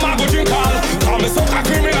me rum, I go drink all. Call me soca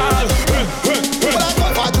criminal. Hey, hey, hey. When I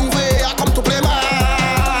come for Juve, I come to play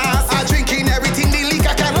mass. I drinking everything the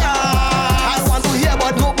liquor can last. I want to hear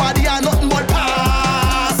but nobody and nothing but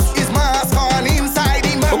pass. It's mask on inside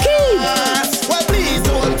the mask. Well, please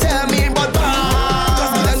don't tell me but pass.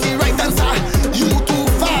 Cause me and the right answer, you too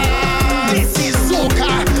fast. This is soca,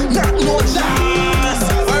 not no jazz.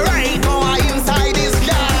 Right now I inside this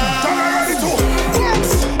gas. Come on, ready to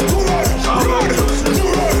bounce, to road, new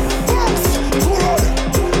road, bounce, to road.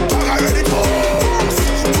 Come on, ready to bounce,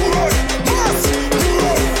 to road, mass, new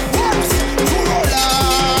road, bounce, to road.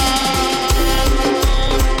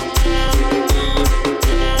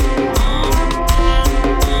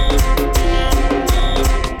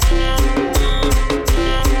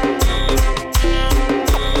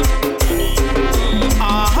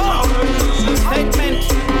 Statement.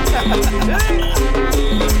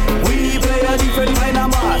 We play a different kind of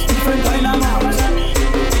mass, different kind of mass.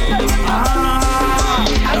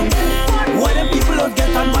 I don't get it. Why them people don't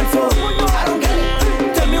get on my soul? I don't get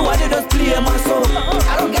it. Tell me why they just play my soul?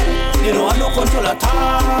 I don't get it. They don't have no control at all.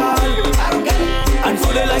 I don't get it. And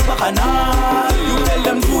so they like bacchanal. You tell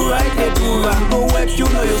them do right, they do wrong. Go work, you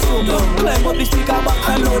know you're so dumb. Climb up the speaker back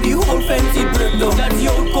and know the whole fancy breakdown. That's the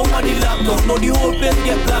outcome of the laptop. Know the whole place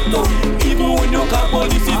get blacked out. Even when you call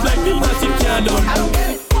police, it's like the massive can't done. I don't get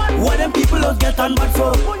it. Why them people people just get on bad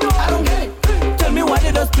so. I don't get it. Tell me why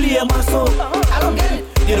they just play my soul. I don't get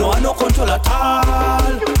it. They don't have no control at all.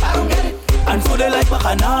 I don't get it. And so they like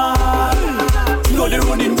Bacchanal. You know they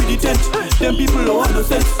running with the tent. Them people don't have no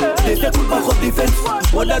sense. They say put back up defense,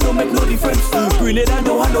 but that don't make no difference. Grenade and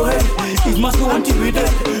don't have no head. It must go until we dead.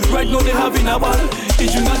 Right now they having a ball.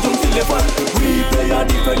 It's you not jump till they fall. We play a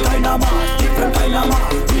different kind of mass. Different kind of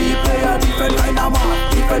mass. We play a different kind of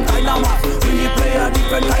mass. Different kind of mass. We play a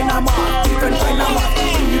different kind of mass. Different kind of mass.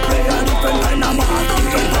 We play a different kind of mass.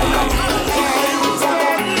 Different kind of mass.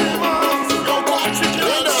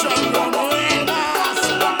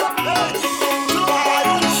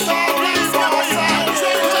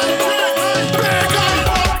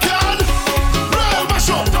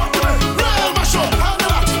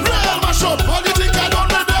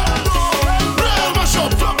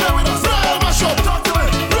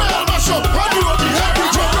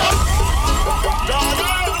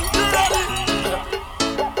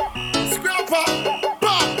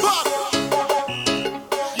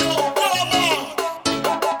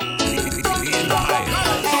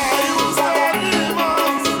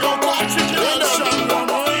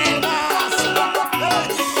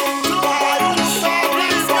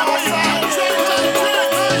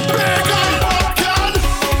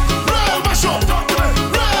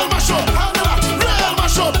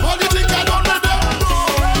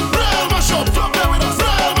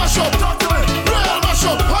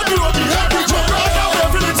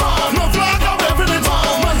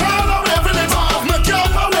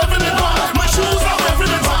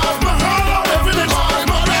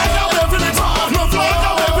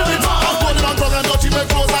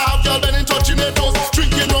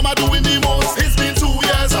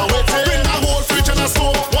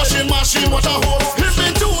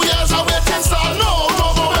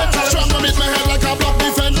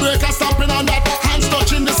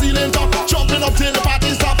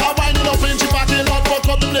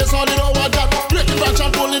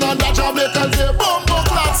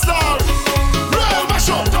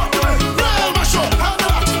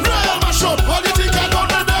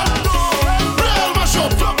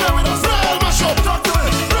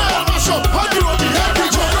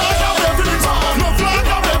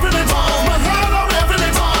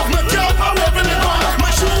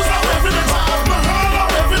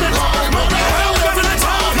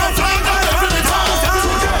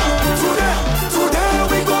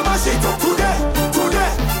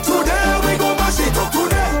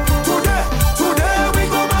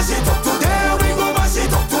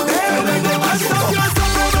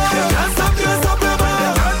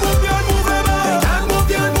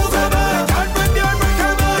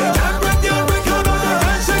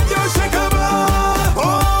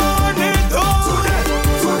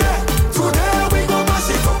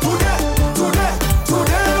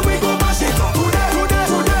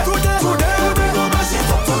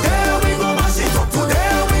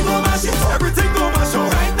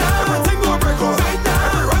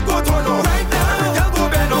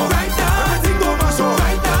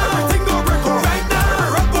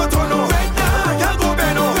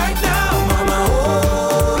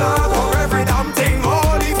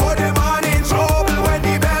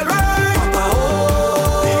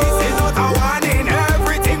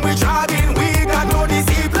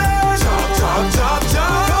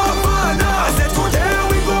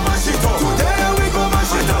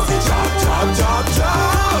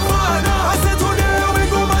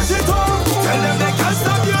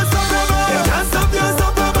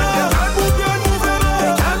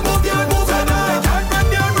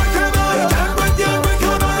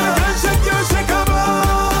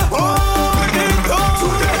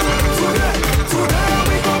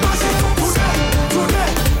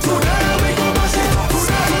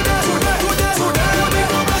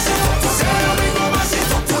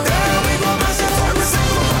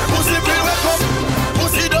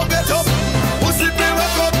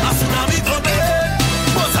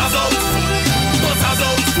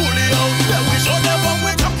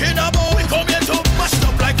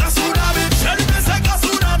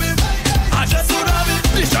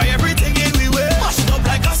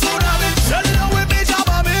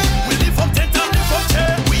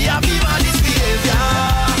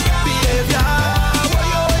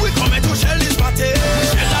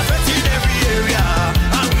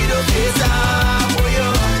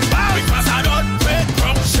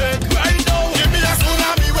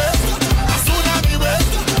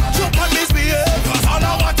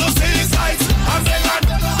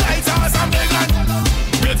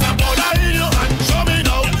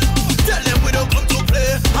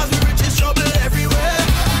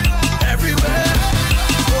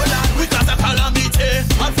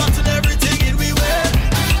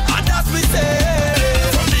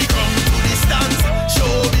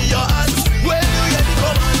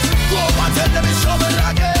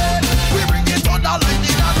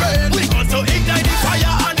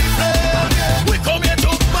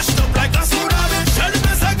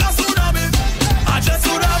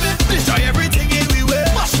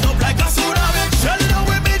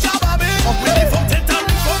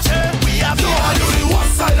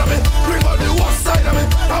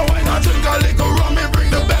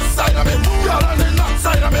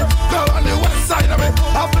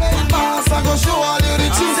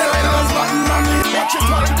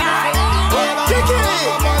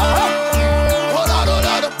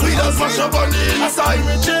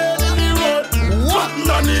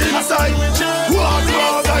 inside. What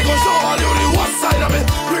was I go show all you the worst side of me?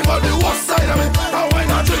 Bring out the worst side of me. And when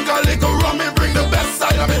I drink a little rum, me bring the best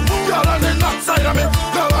side of me. Girl on the north side of me,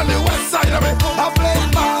 girl on the west side of me. I play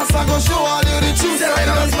bass, I go show all you the true side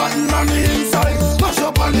of me. Button on the inside, mash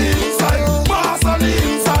up on the inside, bass on the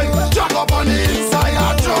inside, jack up on the inside,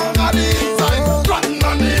 I drunk on the inside, button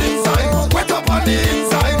on the inside, wet up on the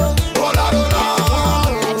inside.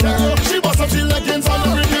 She bust up she leggings and the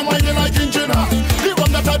rhythm whining like Gina. The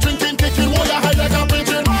rum that I drinking kicking wire high like a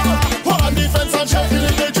pigeon. Hold on defense and shaking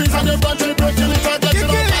in the trees and the branches breaking it and getting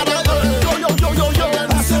up. Yo.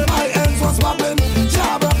 I say my ends was popping,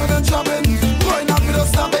 job rapping and chopping, going up with a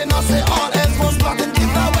stopping. I say all ends was blocking, keep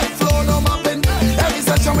that wet flow no mopping. Every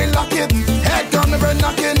session we lock it, head down the bread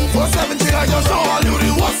knocking. 470 I just show all you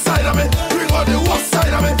the worst side of me, bring out the worst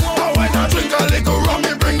side of me. But when I drink a little rum,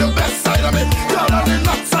 me bring the best side of me. Girl on the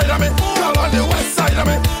north side of me, girl on the west side of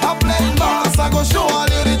me. I play bass, I go show all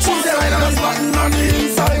you the true side of me. Button on the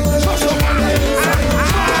inside, shush up on the inside,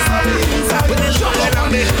 bust on the inside, shush up on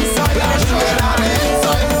the inside, shush up on the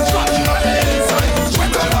inside, shush up on the inside,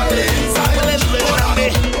 wet up on the inside.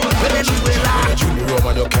 Junior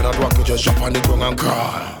Roman, you cannot rock it, just jump on the ground and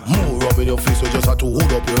cry. More rub in your face, you just have to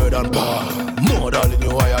hold up your head and bar. More darling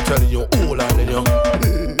you, I am telling you, all I in you.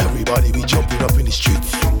 Everybody be jumping up in the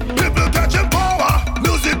streets. People catching power,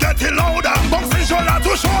 music getting louder, bouncing shoulder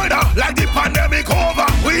to shoulder, like the pandemic over.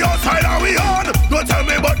 We outside and we on, don't tell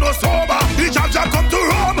me but no sober. The jab come to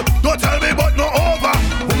Rome, don't tell me but no over.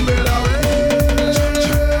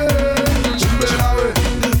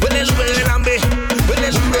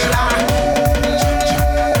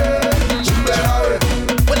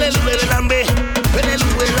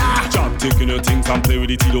 Taking your things and play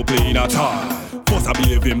with it, you don't play in at all. Cause I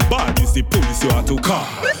believe in bad, it's the police you have to call.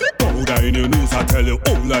 Powder in your nose, I tell you,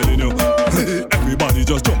 all I in you. Everybody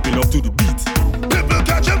just jumping up to the beat. People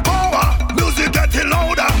catching power, music getting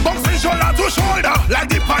louder, bouncing shoulder to shoulder, like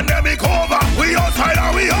the pandemic over. We outside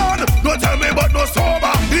and we on, don't tell me but no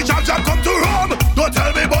sober. The jab come to Rome, don't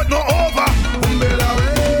tell me but no over.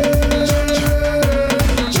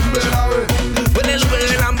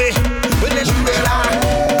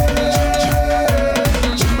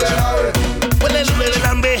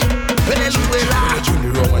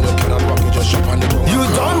 You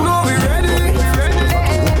don't know we ready.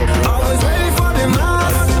 I was ready for the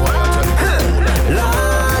mass.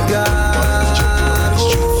 Laga.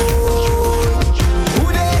 Who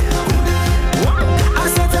they? I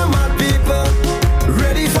said to my people,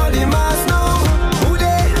 ready for the mass now. Who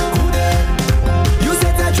they? You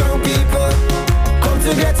said to drunk people, come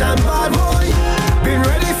to get a bad boy. Been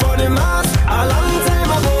ready for the mass a long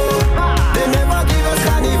time ago. They never give us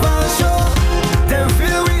carnival show. Them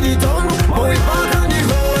fill with the tongue, but we back on the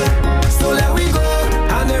road. So let we go,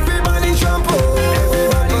 and everybody jump up.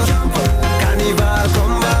 Carnival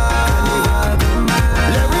come back.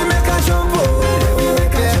 Let we make a jump up.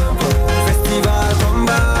 Festival come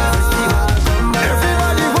back.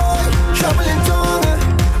 Everybody boy, traveling tongue.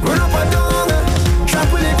 Run up and down,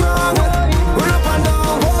 traveling ground. Run up and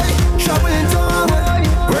down, boy, traveling tongue.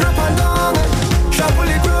 Run up and down,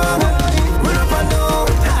 traveling ground. Run up and down.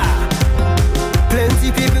 Plenty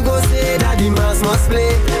people go say that the mass must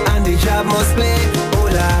play and the job must play.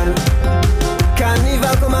 Hold on,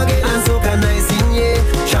 Carnival come again and so can I sing ye.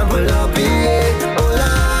 Trample up in ye. Hold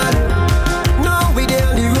on, now we there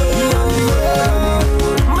on the road.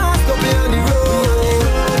 Mass go play on the road.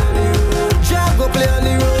 Job go play on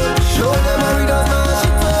the road. Show them how we does mash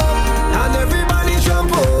it up. And everybody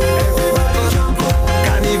jump up.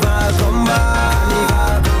 Carnival come back.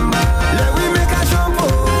 Let we make a jump up.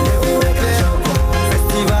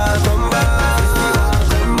 Festival come back.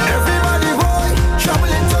 Everybody boy,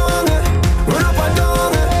 traveling tongue. Run up and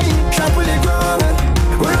down, trample the ground.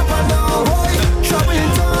 Run up and down, boy,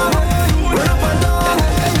 traveling tongue. Run up and down,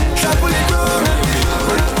 trample the ground.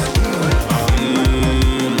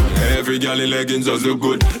 Every gal in leggings does look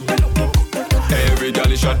good. Every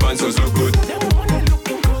gal in short pants does look good.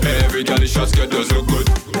 Every gal in short skirt does look good.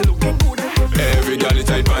 Every gal in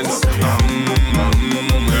tight pants.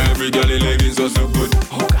 Every gal in leggings does look good.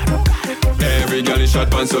 Every gal in short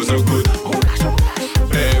pants does look good.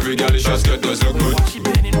 Every gal in short skirt does look good.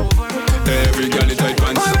 Every gal in tight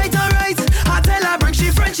pants. Alright, I tell her bring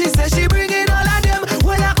she friend. She says she bringing all of them.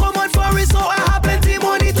 Well, I come out for it, so I have plenty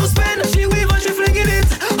money to spend. She weave and she flinging it.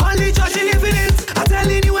 Only just she living it. I'm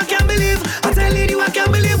telling you I can't believe.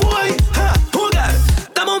 Boy. Oh God,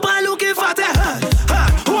 the mumpa looking fat.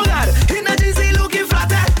 Oh God, in the GC looking flat.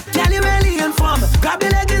 Tell you belly and form. Grab the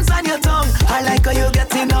leggings on your tongue. I like how you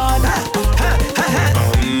getting on.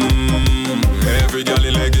 Every gal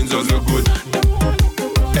in leggings does look good.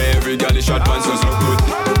 Every girl is shot pants does look good.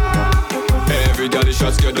 Every girl is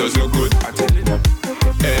shot skirt does look good.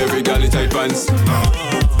 Every girl is tight pants.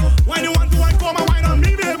 When you want to wine, come and wine on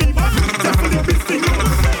me, baby. Carefully pisting you.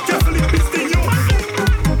 Carefully pisting you.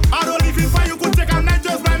 I don't leave it for you could take a night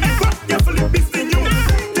just by me. Carefully pisting you.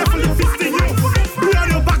 Carefully pisting you. Be on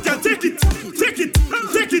your back, girl. Take it. Take it.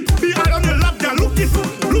 Take it. Be on your lap, girl. Look it.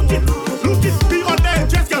 Look it. Look it. Be on there,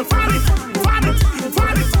 just girl. Fan it. Fan it.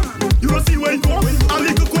 Fan it. You don't see where you go. A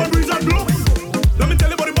little cold breeze and blow. Let me tell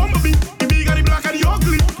you about the bumblebee. The big and the black and the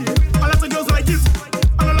ugly. A lot of girls like it.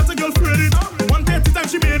 And a lot of girls afraid it. 130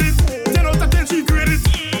 times she made it. 10 out of 10 she graded.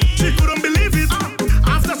 She couldn't believe it.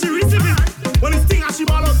 After she received it. When it sting and she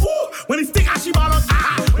ball out. Ooh. When it sting and she ball out.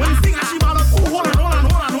 Ah. When it sting and she ball out. Ooh. Hold on, hold on,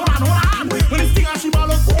 hold on, hold on, hold on. When it sting and she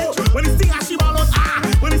ball out. Ooh. When it sting and she ball out. Ah.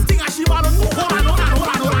 When it sting and she ball out. Ooh. Hold on, hold on, hold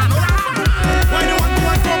on, hold on, hold on. When you want to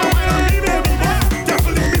wine, come and wine on me, baby.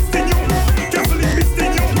 Carefully pisting you. Carefully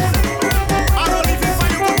pisting you. I don't leave it for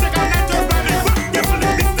you to take a night just by me. Carefully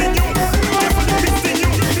pisting you. Carefully pisting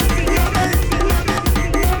you.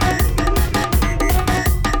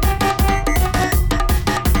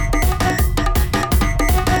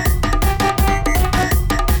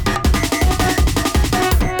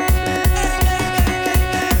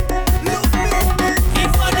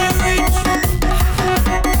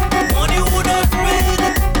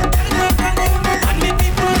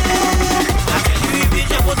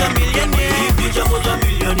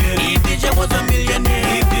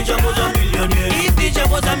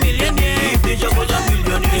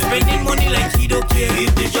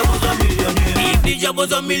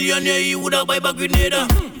 Was a millionaire, he would have buy back Grenada.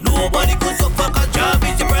 Nobody could suffer cause Job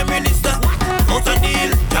is the Prime Minister. Out on the hill,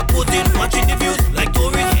 jacuzzi, watching the views like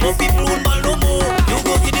tourists. No people won't ball no more. You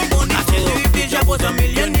go see the money. I tell you if the job was a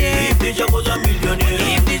millionaire. If the job was a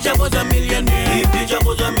millionaire. If the job was a millionaire. If the job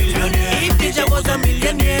was a millionaire. If the job was a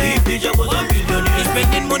millionaire. If the job was a millionaire. He's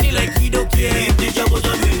spending money like he don't care. If the job was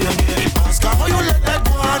a millionaire. Oscar, how you let that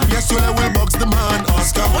go on? Yes, you will box the man.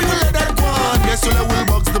 Oscar, how you let that go on? Yes, you will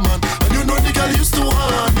box the man. And you know the girl used to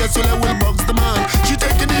want. Yes, you will box the man. She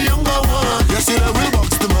taking the younger one. Yes, you will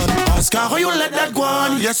box the man. Oscar, how you let that go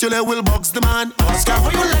on? Yes, you will box the man. Oscar, how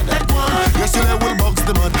you let that go on? Yes, you will box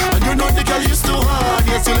the man. And you know the girl used to want.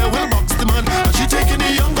 Yes, you will box the man. And she taking the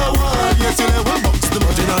younger one. Yes, you will box the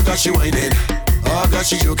man. In August she whining. August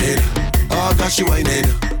she joking. August she whining.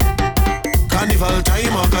 Carnival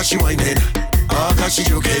time, August she whining. August she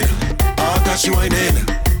joking. August she whining.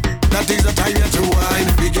 That is the time you to whine.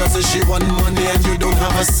 Because she want money and you don't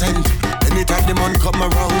have a cent. Anytime the man come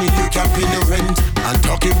around, you can't pay the rent. And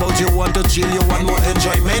talking about you want to chill, you want more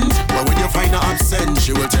enjoyment. But when you find her absent,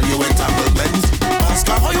 she will tell you entanglement.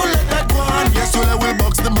 Oscar, how you let that go on? Yes, you will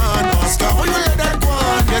box the man. Oscar, how you let that go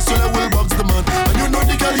on? Yes, you will box the man. And you know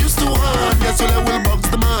the girl used to want. Yes, you will box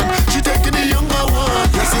the man. She taking the younger one.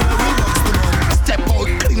 Yes, you will box the man. Step out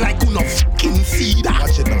clean like you no fucking see that.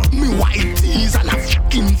 Me white tees and a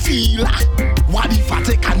fucking feeler. What if I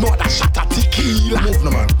take another shot of tequila? Move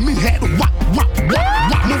no man. Me head wap wap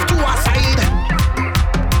wap wap. Move to our side.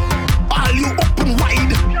 All you open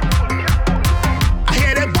wide. I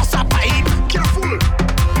hear them bust a pipe. Careful.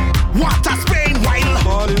 Water spraying wild.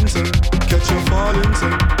 Falling, sir. Catch you falling,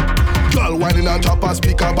 sir. Girl whining on top of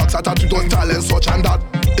speaker box. Attitude on talent such and that.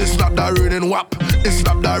 It's not that raining wap. It's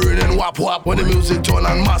not that raining wap wap. When the music turn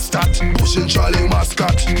and mustard. Pushing Charlie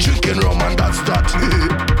Mascot. Drinking rum and that's that.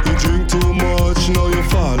 You drink too much, now you're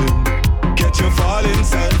falling. Get your falling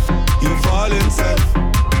self. You're falling self.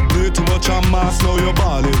 Play too much on mass, now you're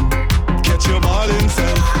balling. Catch your balling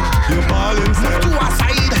self. You're balling self. Move to our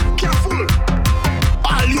side. Careful.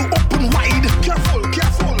 All you open wide. Careful,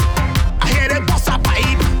 careful. I hear them bust a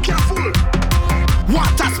pipe. Careful.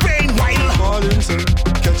 Water spraying wild. Falling self.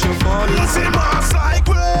 Catch your falling self. Listen, mass like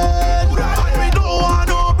rain. And we don't want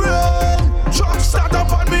no brain. Truck start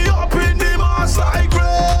up and me up in the mass like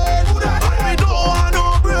rain. And we don't want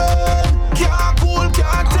no brain. Can't cool,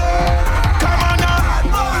 can't take. Come on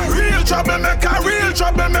now. Real troublemaker, real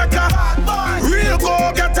troublemaker. Real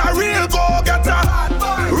go-getter, real go-getter.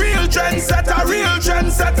 Real trendsetter, real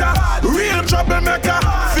trendsetter. Real troublemaker.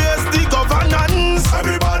 Face the governance.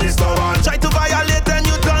 Everybody's the one. Try to violate and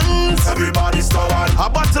you dance. Everybody's the one. A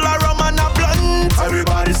bottle of rum and a blunt.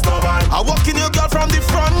 Everybody's stubborn. I walk in your girl from the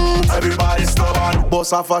front. Everybody's stubborn.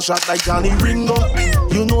 Boss off a shot like Johnny Ringo.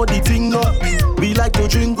 You know the thing up. We like to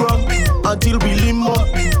drink rum until we limbo.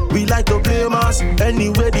 We like to play mass.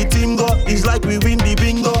 Anywhere the team go, it's like we win the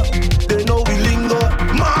bingo. They know we lingo.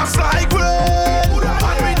 Mass like rain.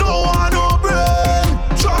 And we don't want no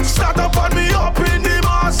brain. Truck start up and me up in the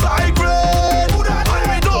mass like rain. And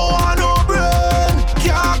we don't want no brain.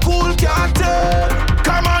 Can't cool, can't tell.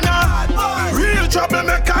 Come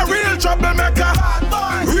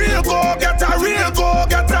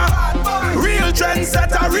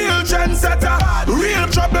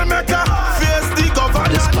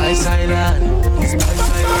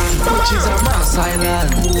She's a Mars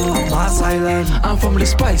Island. I'm from the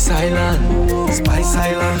Spice Island.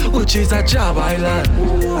 Which is a Job Island.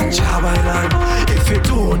 If you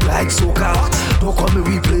don't like soca, don't come me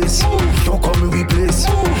replace.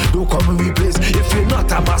 If you're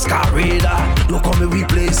not a masquerader, don't come me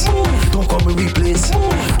replace.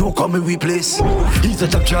 He's a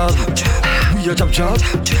job. We a job.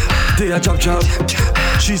 They a job.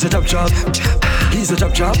 She's a job. He's a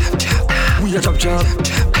job. We a job.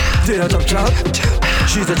 They a job.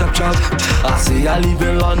 She's a job. I say I live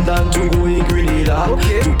in London to go in Grenada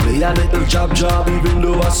to play a little job even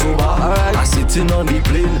though I'm sober. I sitting on the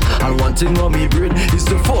plane and one thing on me brain is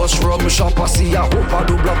the first rum shop I see. I hope I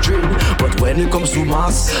do block train. But when it comes to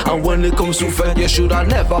mass and when it comes to fete, you should have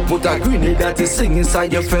never put a grenade that is sing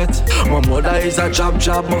inside your fete. My mother is a job.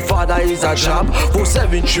 My father is a job.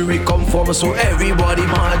 473 we come from, so everybody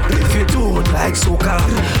mad. If you don't like soca,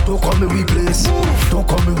 don't come me replace.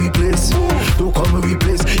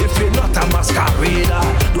 If you're not a masquerader,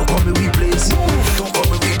 don't come me replace.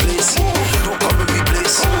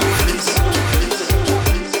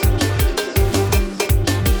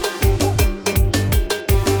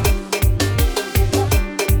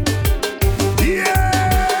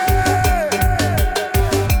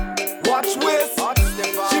 Watch waist,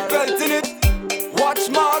 she felt in it. Watch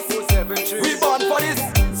mass, we born for this.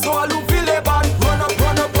 So I look feel it bad. Run up.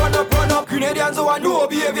 Grenadians who are no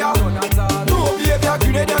behavior. Grenadians who are no behavior.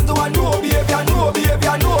 Grenadians who are no behavior.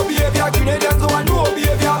 Grenadians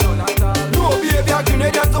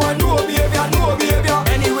who are no behavior.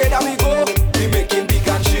 Anywhere that we go, we making big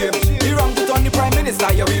and shape. We ranked it on the Prime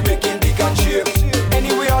Minister, yeah, we making big and shape.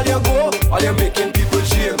 Anywhere all you go, all you making people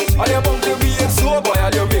shape. All you bound to be so boy, all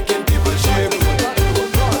you making people shape.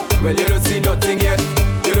 Well, you don't see nothing yet.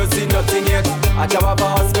 I jab up a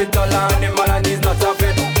hospital and the man is not a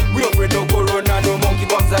vet. We afraid no corona, no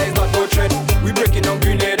monkeypox, is not no threat. We breaking down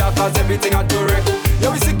Grenada cause everything had to wreck.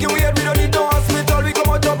 Yeah, we sick we head, we don't need no hospital, we come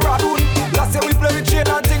out of Bradoon. Last year we play with chain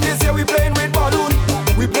and thing, this year we playing with balloon.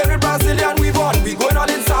 We play with Brazilian, we born, we going all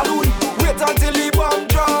in saloon. Wait until the bomb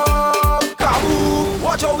drop, kaboom.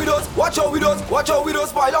 Watch out with us,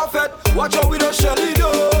 spoil our fete. Watch out with us, Shelly do.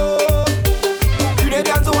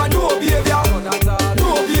 Grenadians who are no behavior.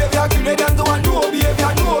 Grenadians who are no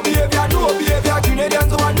behavior. Grenadians who are no behavior.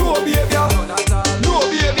 Grenadians who are no behavior.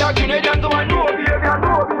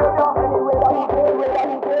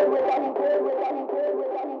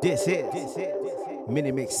 This is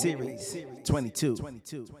Mini Mix Series 22.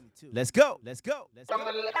 Let's go.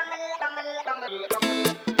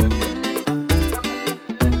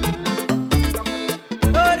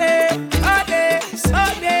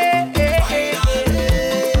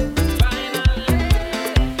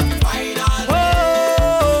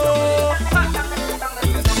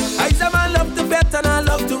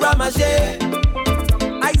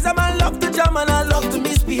 I love to jam and I love to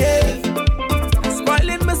misbehave.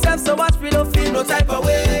 Spoiling myself so much we don't feel no type of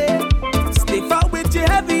way. Stay far with your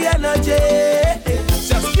heavy energy.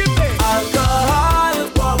 Just give me alcohol,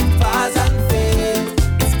 bumpers and fame.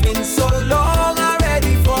 It's been so long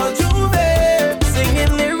already for Juve.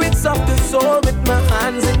 Singing lyrics of the soul with my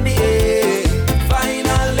hands in the air.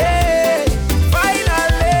 Finally,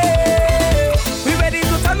 we ready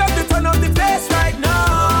to turn up the place right now.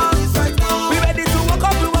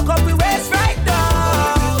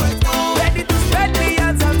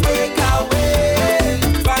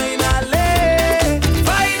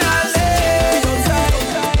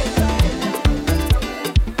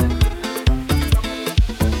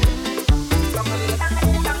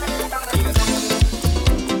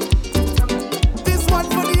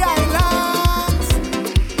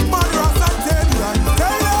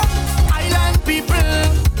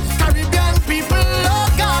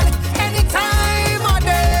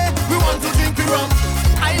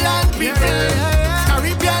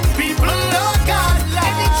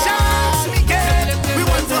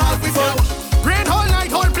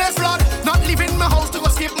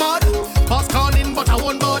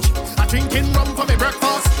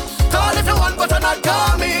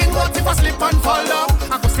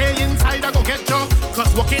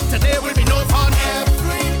 Cause walking today will be no fun.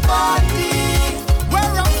 Everybody, where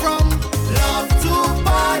I'm from, love to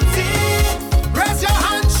party. Raise your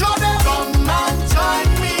hand, show them, come and join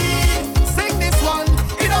me. Sing this one,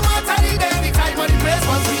 it don't matter the day, the time or the place.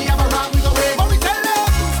 Once we have a round, we go away. But we tell them,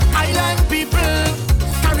 island people,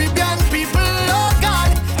 Caribbean people, oh God,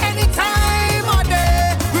 anytime or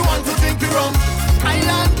day, we want to drink the rum.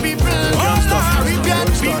 Island people, Caribbean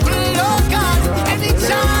people, oh God, any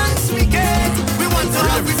chance we get.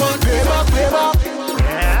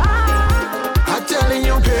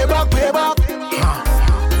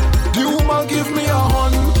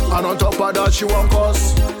 of that she want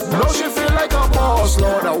cuss. Now she feel like a boss,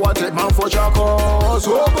 Lord, I want it man for chakos.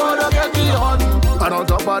 Oh God, I get the hun. And on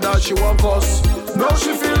top of that she want cuss. Now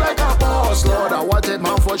she feel like a boss, Lord, I want it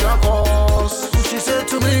man for chakos. She said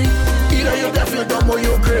to me, either you deaf, you dumb, or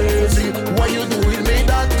you crazy. Why you doing me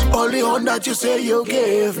that? Only on that you say you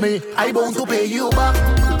gave me, I bound to pay you back.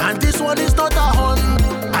 And this one is not a hun,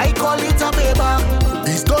 I call it a payback.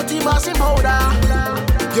 This dirty massive powder.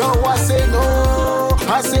 Yo, I say no,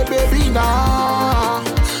 I say baby nah.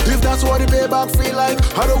 If that's what the payback feel like,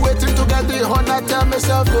 I don't waiting to get the hun, I tell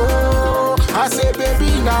myself no. I say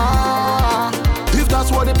baby nah. If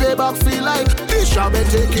that's what the payback feel like, this shall be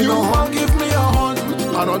taking a hun, give me a hun.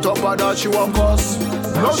 And on top of that she want cuss.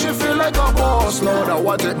 Now she feel like a boss, Lord, I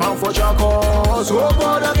want it man for chakos. Oh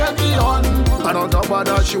God, I get the hun. And on top of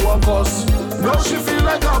that she want cuss. Now she feel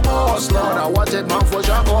like a boss, Lord, I want it man for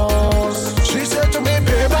chakos. She said to me,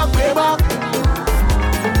 payback, payback.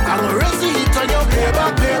 I'm gonna raise the heat on your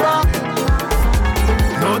payback, payback.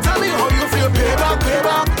 Now tell me how you feel, payback,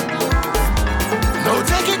 payback. Now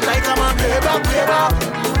take it like I'm a payback, payback.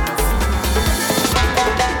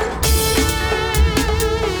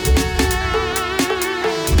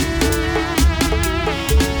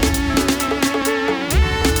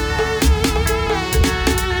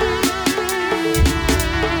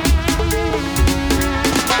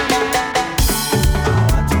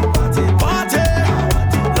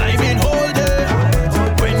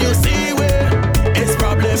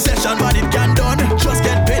 Session, but it can done. Just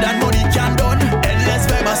get paid and money can done. Endless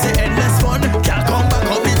vibe, I say endless fun. Can't come back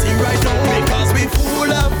up with it right now. Because we full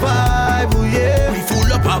of vibe, oh yeah. We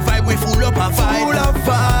full up our vibe, we full up our vibe. Full of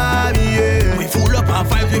vibe, yeah. We full up our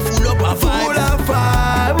vibe, we full up our vibe. Full of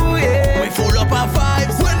vibe, oh yeah. We full up our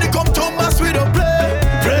vibes. When they come to mass, we don't play.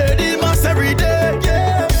 Play the mass every day,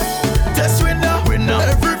 yeah. Test winner, winner.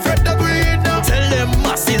 Every fret that we in now. Tell them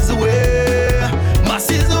mass is the way. Mass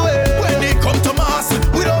is the way. When they come to mass,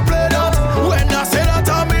 we don't play that. When I say that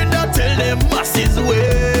I'm in that, tell them mass is the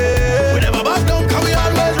way. We never back down, cause we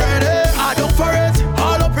always ready. I don't for it,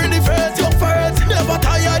 all up in the face, jump for it. Never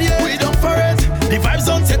tired yet, we don't for it. The vibes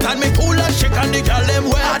on set and make cool and shake and the girl them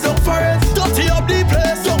wet. I don't for it, dirty up the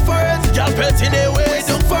place, jump for it. Girl pelt in the way, we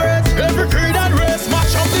don't for it. Every creed and race,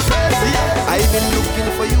 match up the place, yeah. I've been looking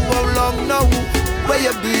for you how long now? Where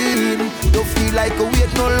you been? Don't feel like a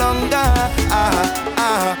wait no longer.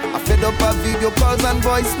 I fed up of video calls and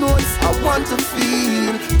voice notes. I want to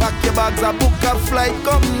feel. Pack your bags, I book a flight,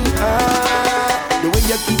 come. The way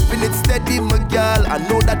you're keeping it steady, my girl. I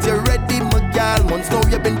know that you're ready, my girl. Months now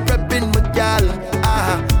you've been prepping, my girl.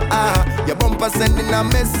 Your bumper sending a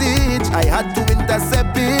message. I had to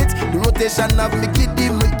intercept it. The rotation of me giddy,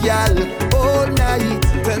 my girl. All night.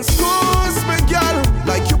 Then scores, my girl.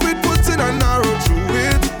 Like you been putting an arrow through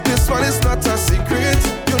it. This one is not a secret.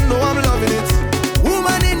 You know I'm loving it.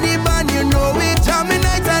 Woman in the band, you know it. Jamming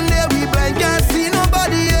night and day, we blind, can't see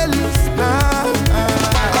nobody else.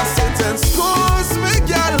 I said 10 scores, my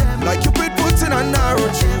girl. Like you been putting an arrow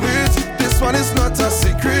through it. This one is not a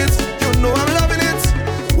secret. You know I'm loving it.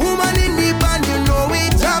 Woman in the band, you know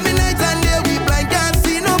it. Jamming night and day, we blind, can't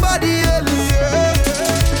see nobody else.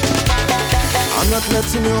 I'm not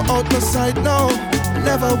letting you out my sight now.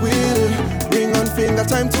 Never will. Ring on finger,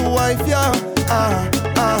 time to wife ya.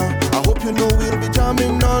 I hope you know we'll be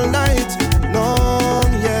jamming all night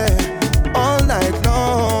long, yeah. All night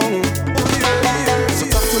long. So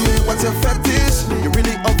talk to me, what's your fetish? You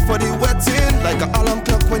really up for the wetting? Like an alarm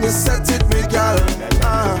clock when you set it, me girl.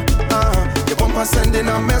 Your bumper sending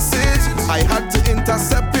a message. I had to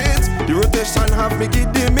intercept it. The rotation have me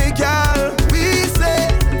giddy, me girl. We say,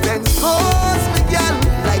 then scores, me girl.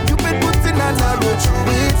 Like you been putting an arrow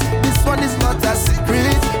through it. This one is not a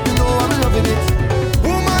secret. You know I'm loving it.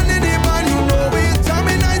 Woman in the band, you know it.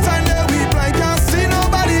 Jamming night and day, we blind, can't see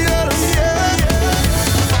nobody else, yeah.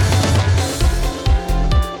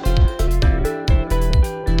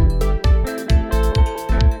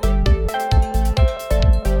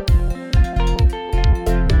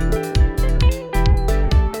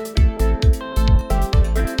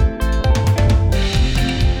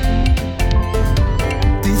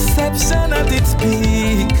 Deception at its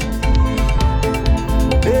peak.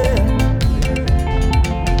 Yeah.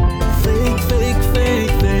 Fake, fake,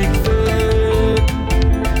 fake, fake, fake.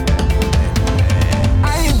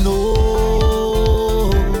 I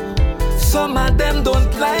know some of them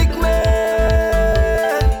don't like me.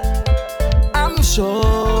 I'm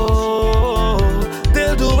sure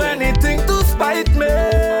they'll do anything to spite me.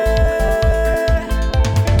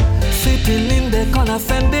 Sitting in the corner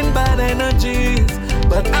sending bad energies.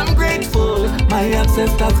 But I'm grateful, my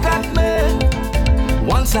ancestors got me.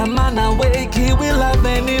 Once Once a man awake, he will have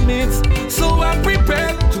enemies. So I'm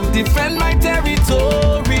prepared to defend my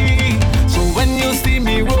territory. So when you see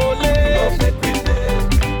me rolling,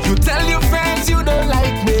 you tell your friends you don't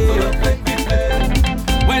like me.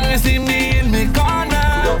 When you see me in me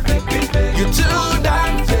corner, you too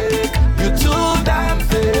damn fake, you too damn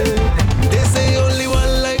fake. They say only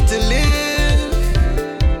one life to live,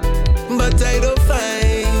 but I don't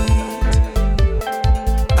find.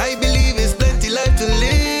 I believe it's plenty life to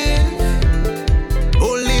live,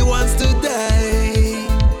 only wants to die.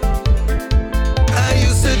 I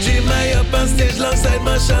used to dream I up on stage alongside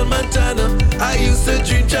Marshall Montana. I used to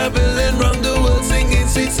dream traveling round the world singing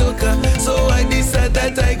sweet soca. So I decided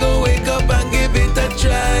that I go wake up and give it a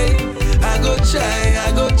try. I go try,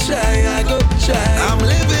 I go try, I go try. I'm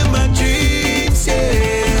living my dreams,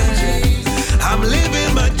 yeah. I'm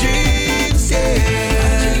living my dreams, yeah.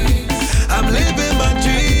 I'm living my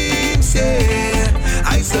dreams, yeah.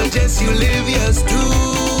 I suggest you live yours too.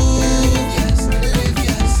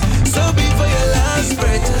 So before your last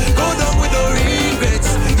breath, go down with no regrets.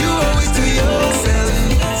 You owe it to yourself.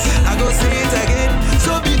 I go say it again.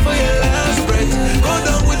 So before your last breath, go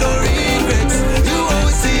down with no regrets. You owe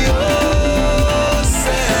it to yourself.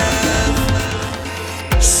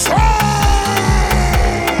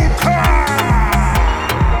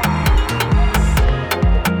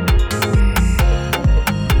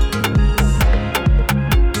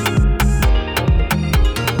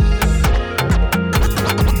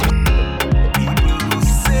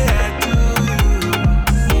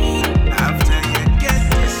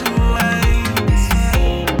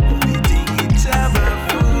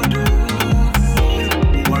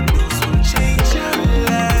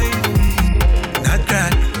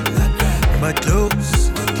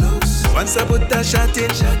 Once I put that shot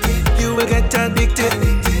in, you will get addicted.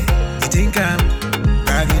 You think I'm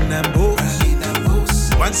bragging and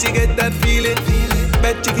boast. Once you get that feeling,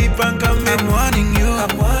 bet you keep on coming. I'm warning you,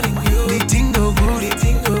 the thing go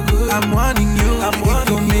good, I'm warning you, it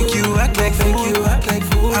gon' make you act like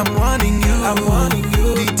fool. I'm warning you,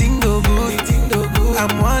 the thing go good,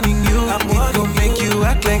 I'm warning you, it gon' make you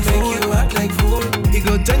act like fool. It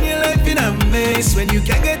go turn your life in a mess. When you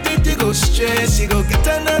can't get it, you go stress. You go get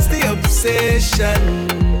a nasty obsession.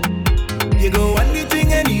 You go want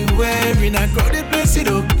anything anywhere. In a crowded place, you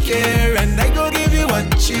don't care. And I go give you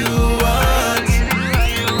what you want.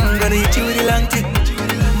 I'm gonna hit you with a long tick,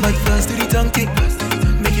 but first do the tongue tick.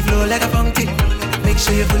 Make you flow like a fountain. Make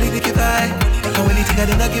sure you fully liquefy. And when you think I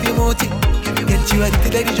do not give you more tick, get you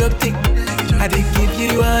addicted like the drug tick. I did give you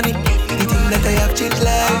the honey. The thing that I have changed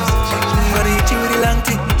lives. I'm gonna hit you with a long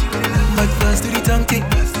tick, but first do the tongue tick.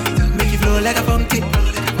 Make you flow like a fountain.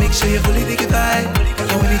 Make sure you fully liquefy.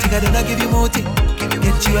 And when you think I do not give you more tick,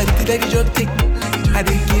 get you addicted like the drug tick. I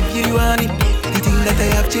did give you the honey. The thing that I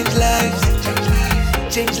have changed lives.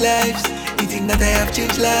 Change lives. The thing that I have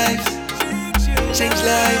changed lives. Change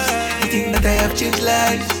lives. The thing that I have changed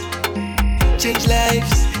lives. Change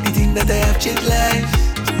lives. The thing that I have changed lives.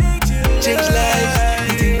 Change lives.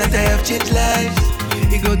 The thing that I have changed lives.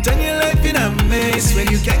 It go turn your life in a mess. When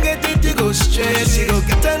you can't get it, you go stress. You go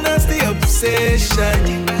get a nasty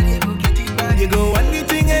obsession. You go want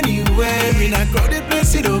anything anywhere. In a crowded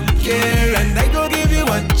place, you don't care. And I go give you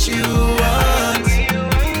what you want.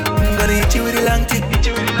 I'm gonna hit you with a long tick,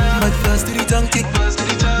 but first do the tongue tick.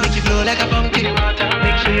 Make you flow like a pumpkin.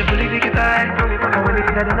 Make sure you fully dig it high. And when you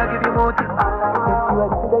think I do not give you more tick, get you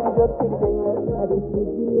addicted like the drug tick. I just give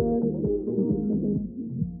you one.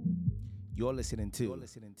 You're listening to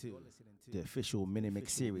the official mini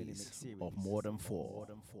mix series of More Than 4,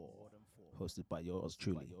 hosted by yours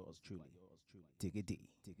truly, Digga D.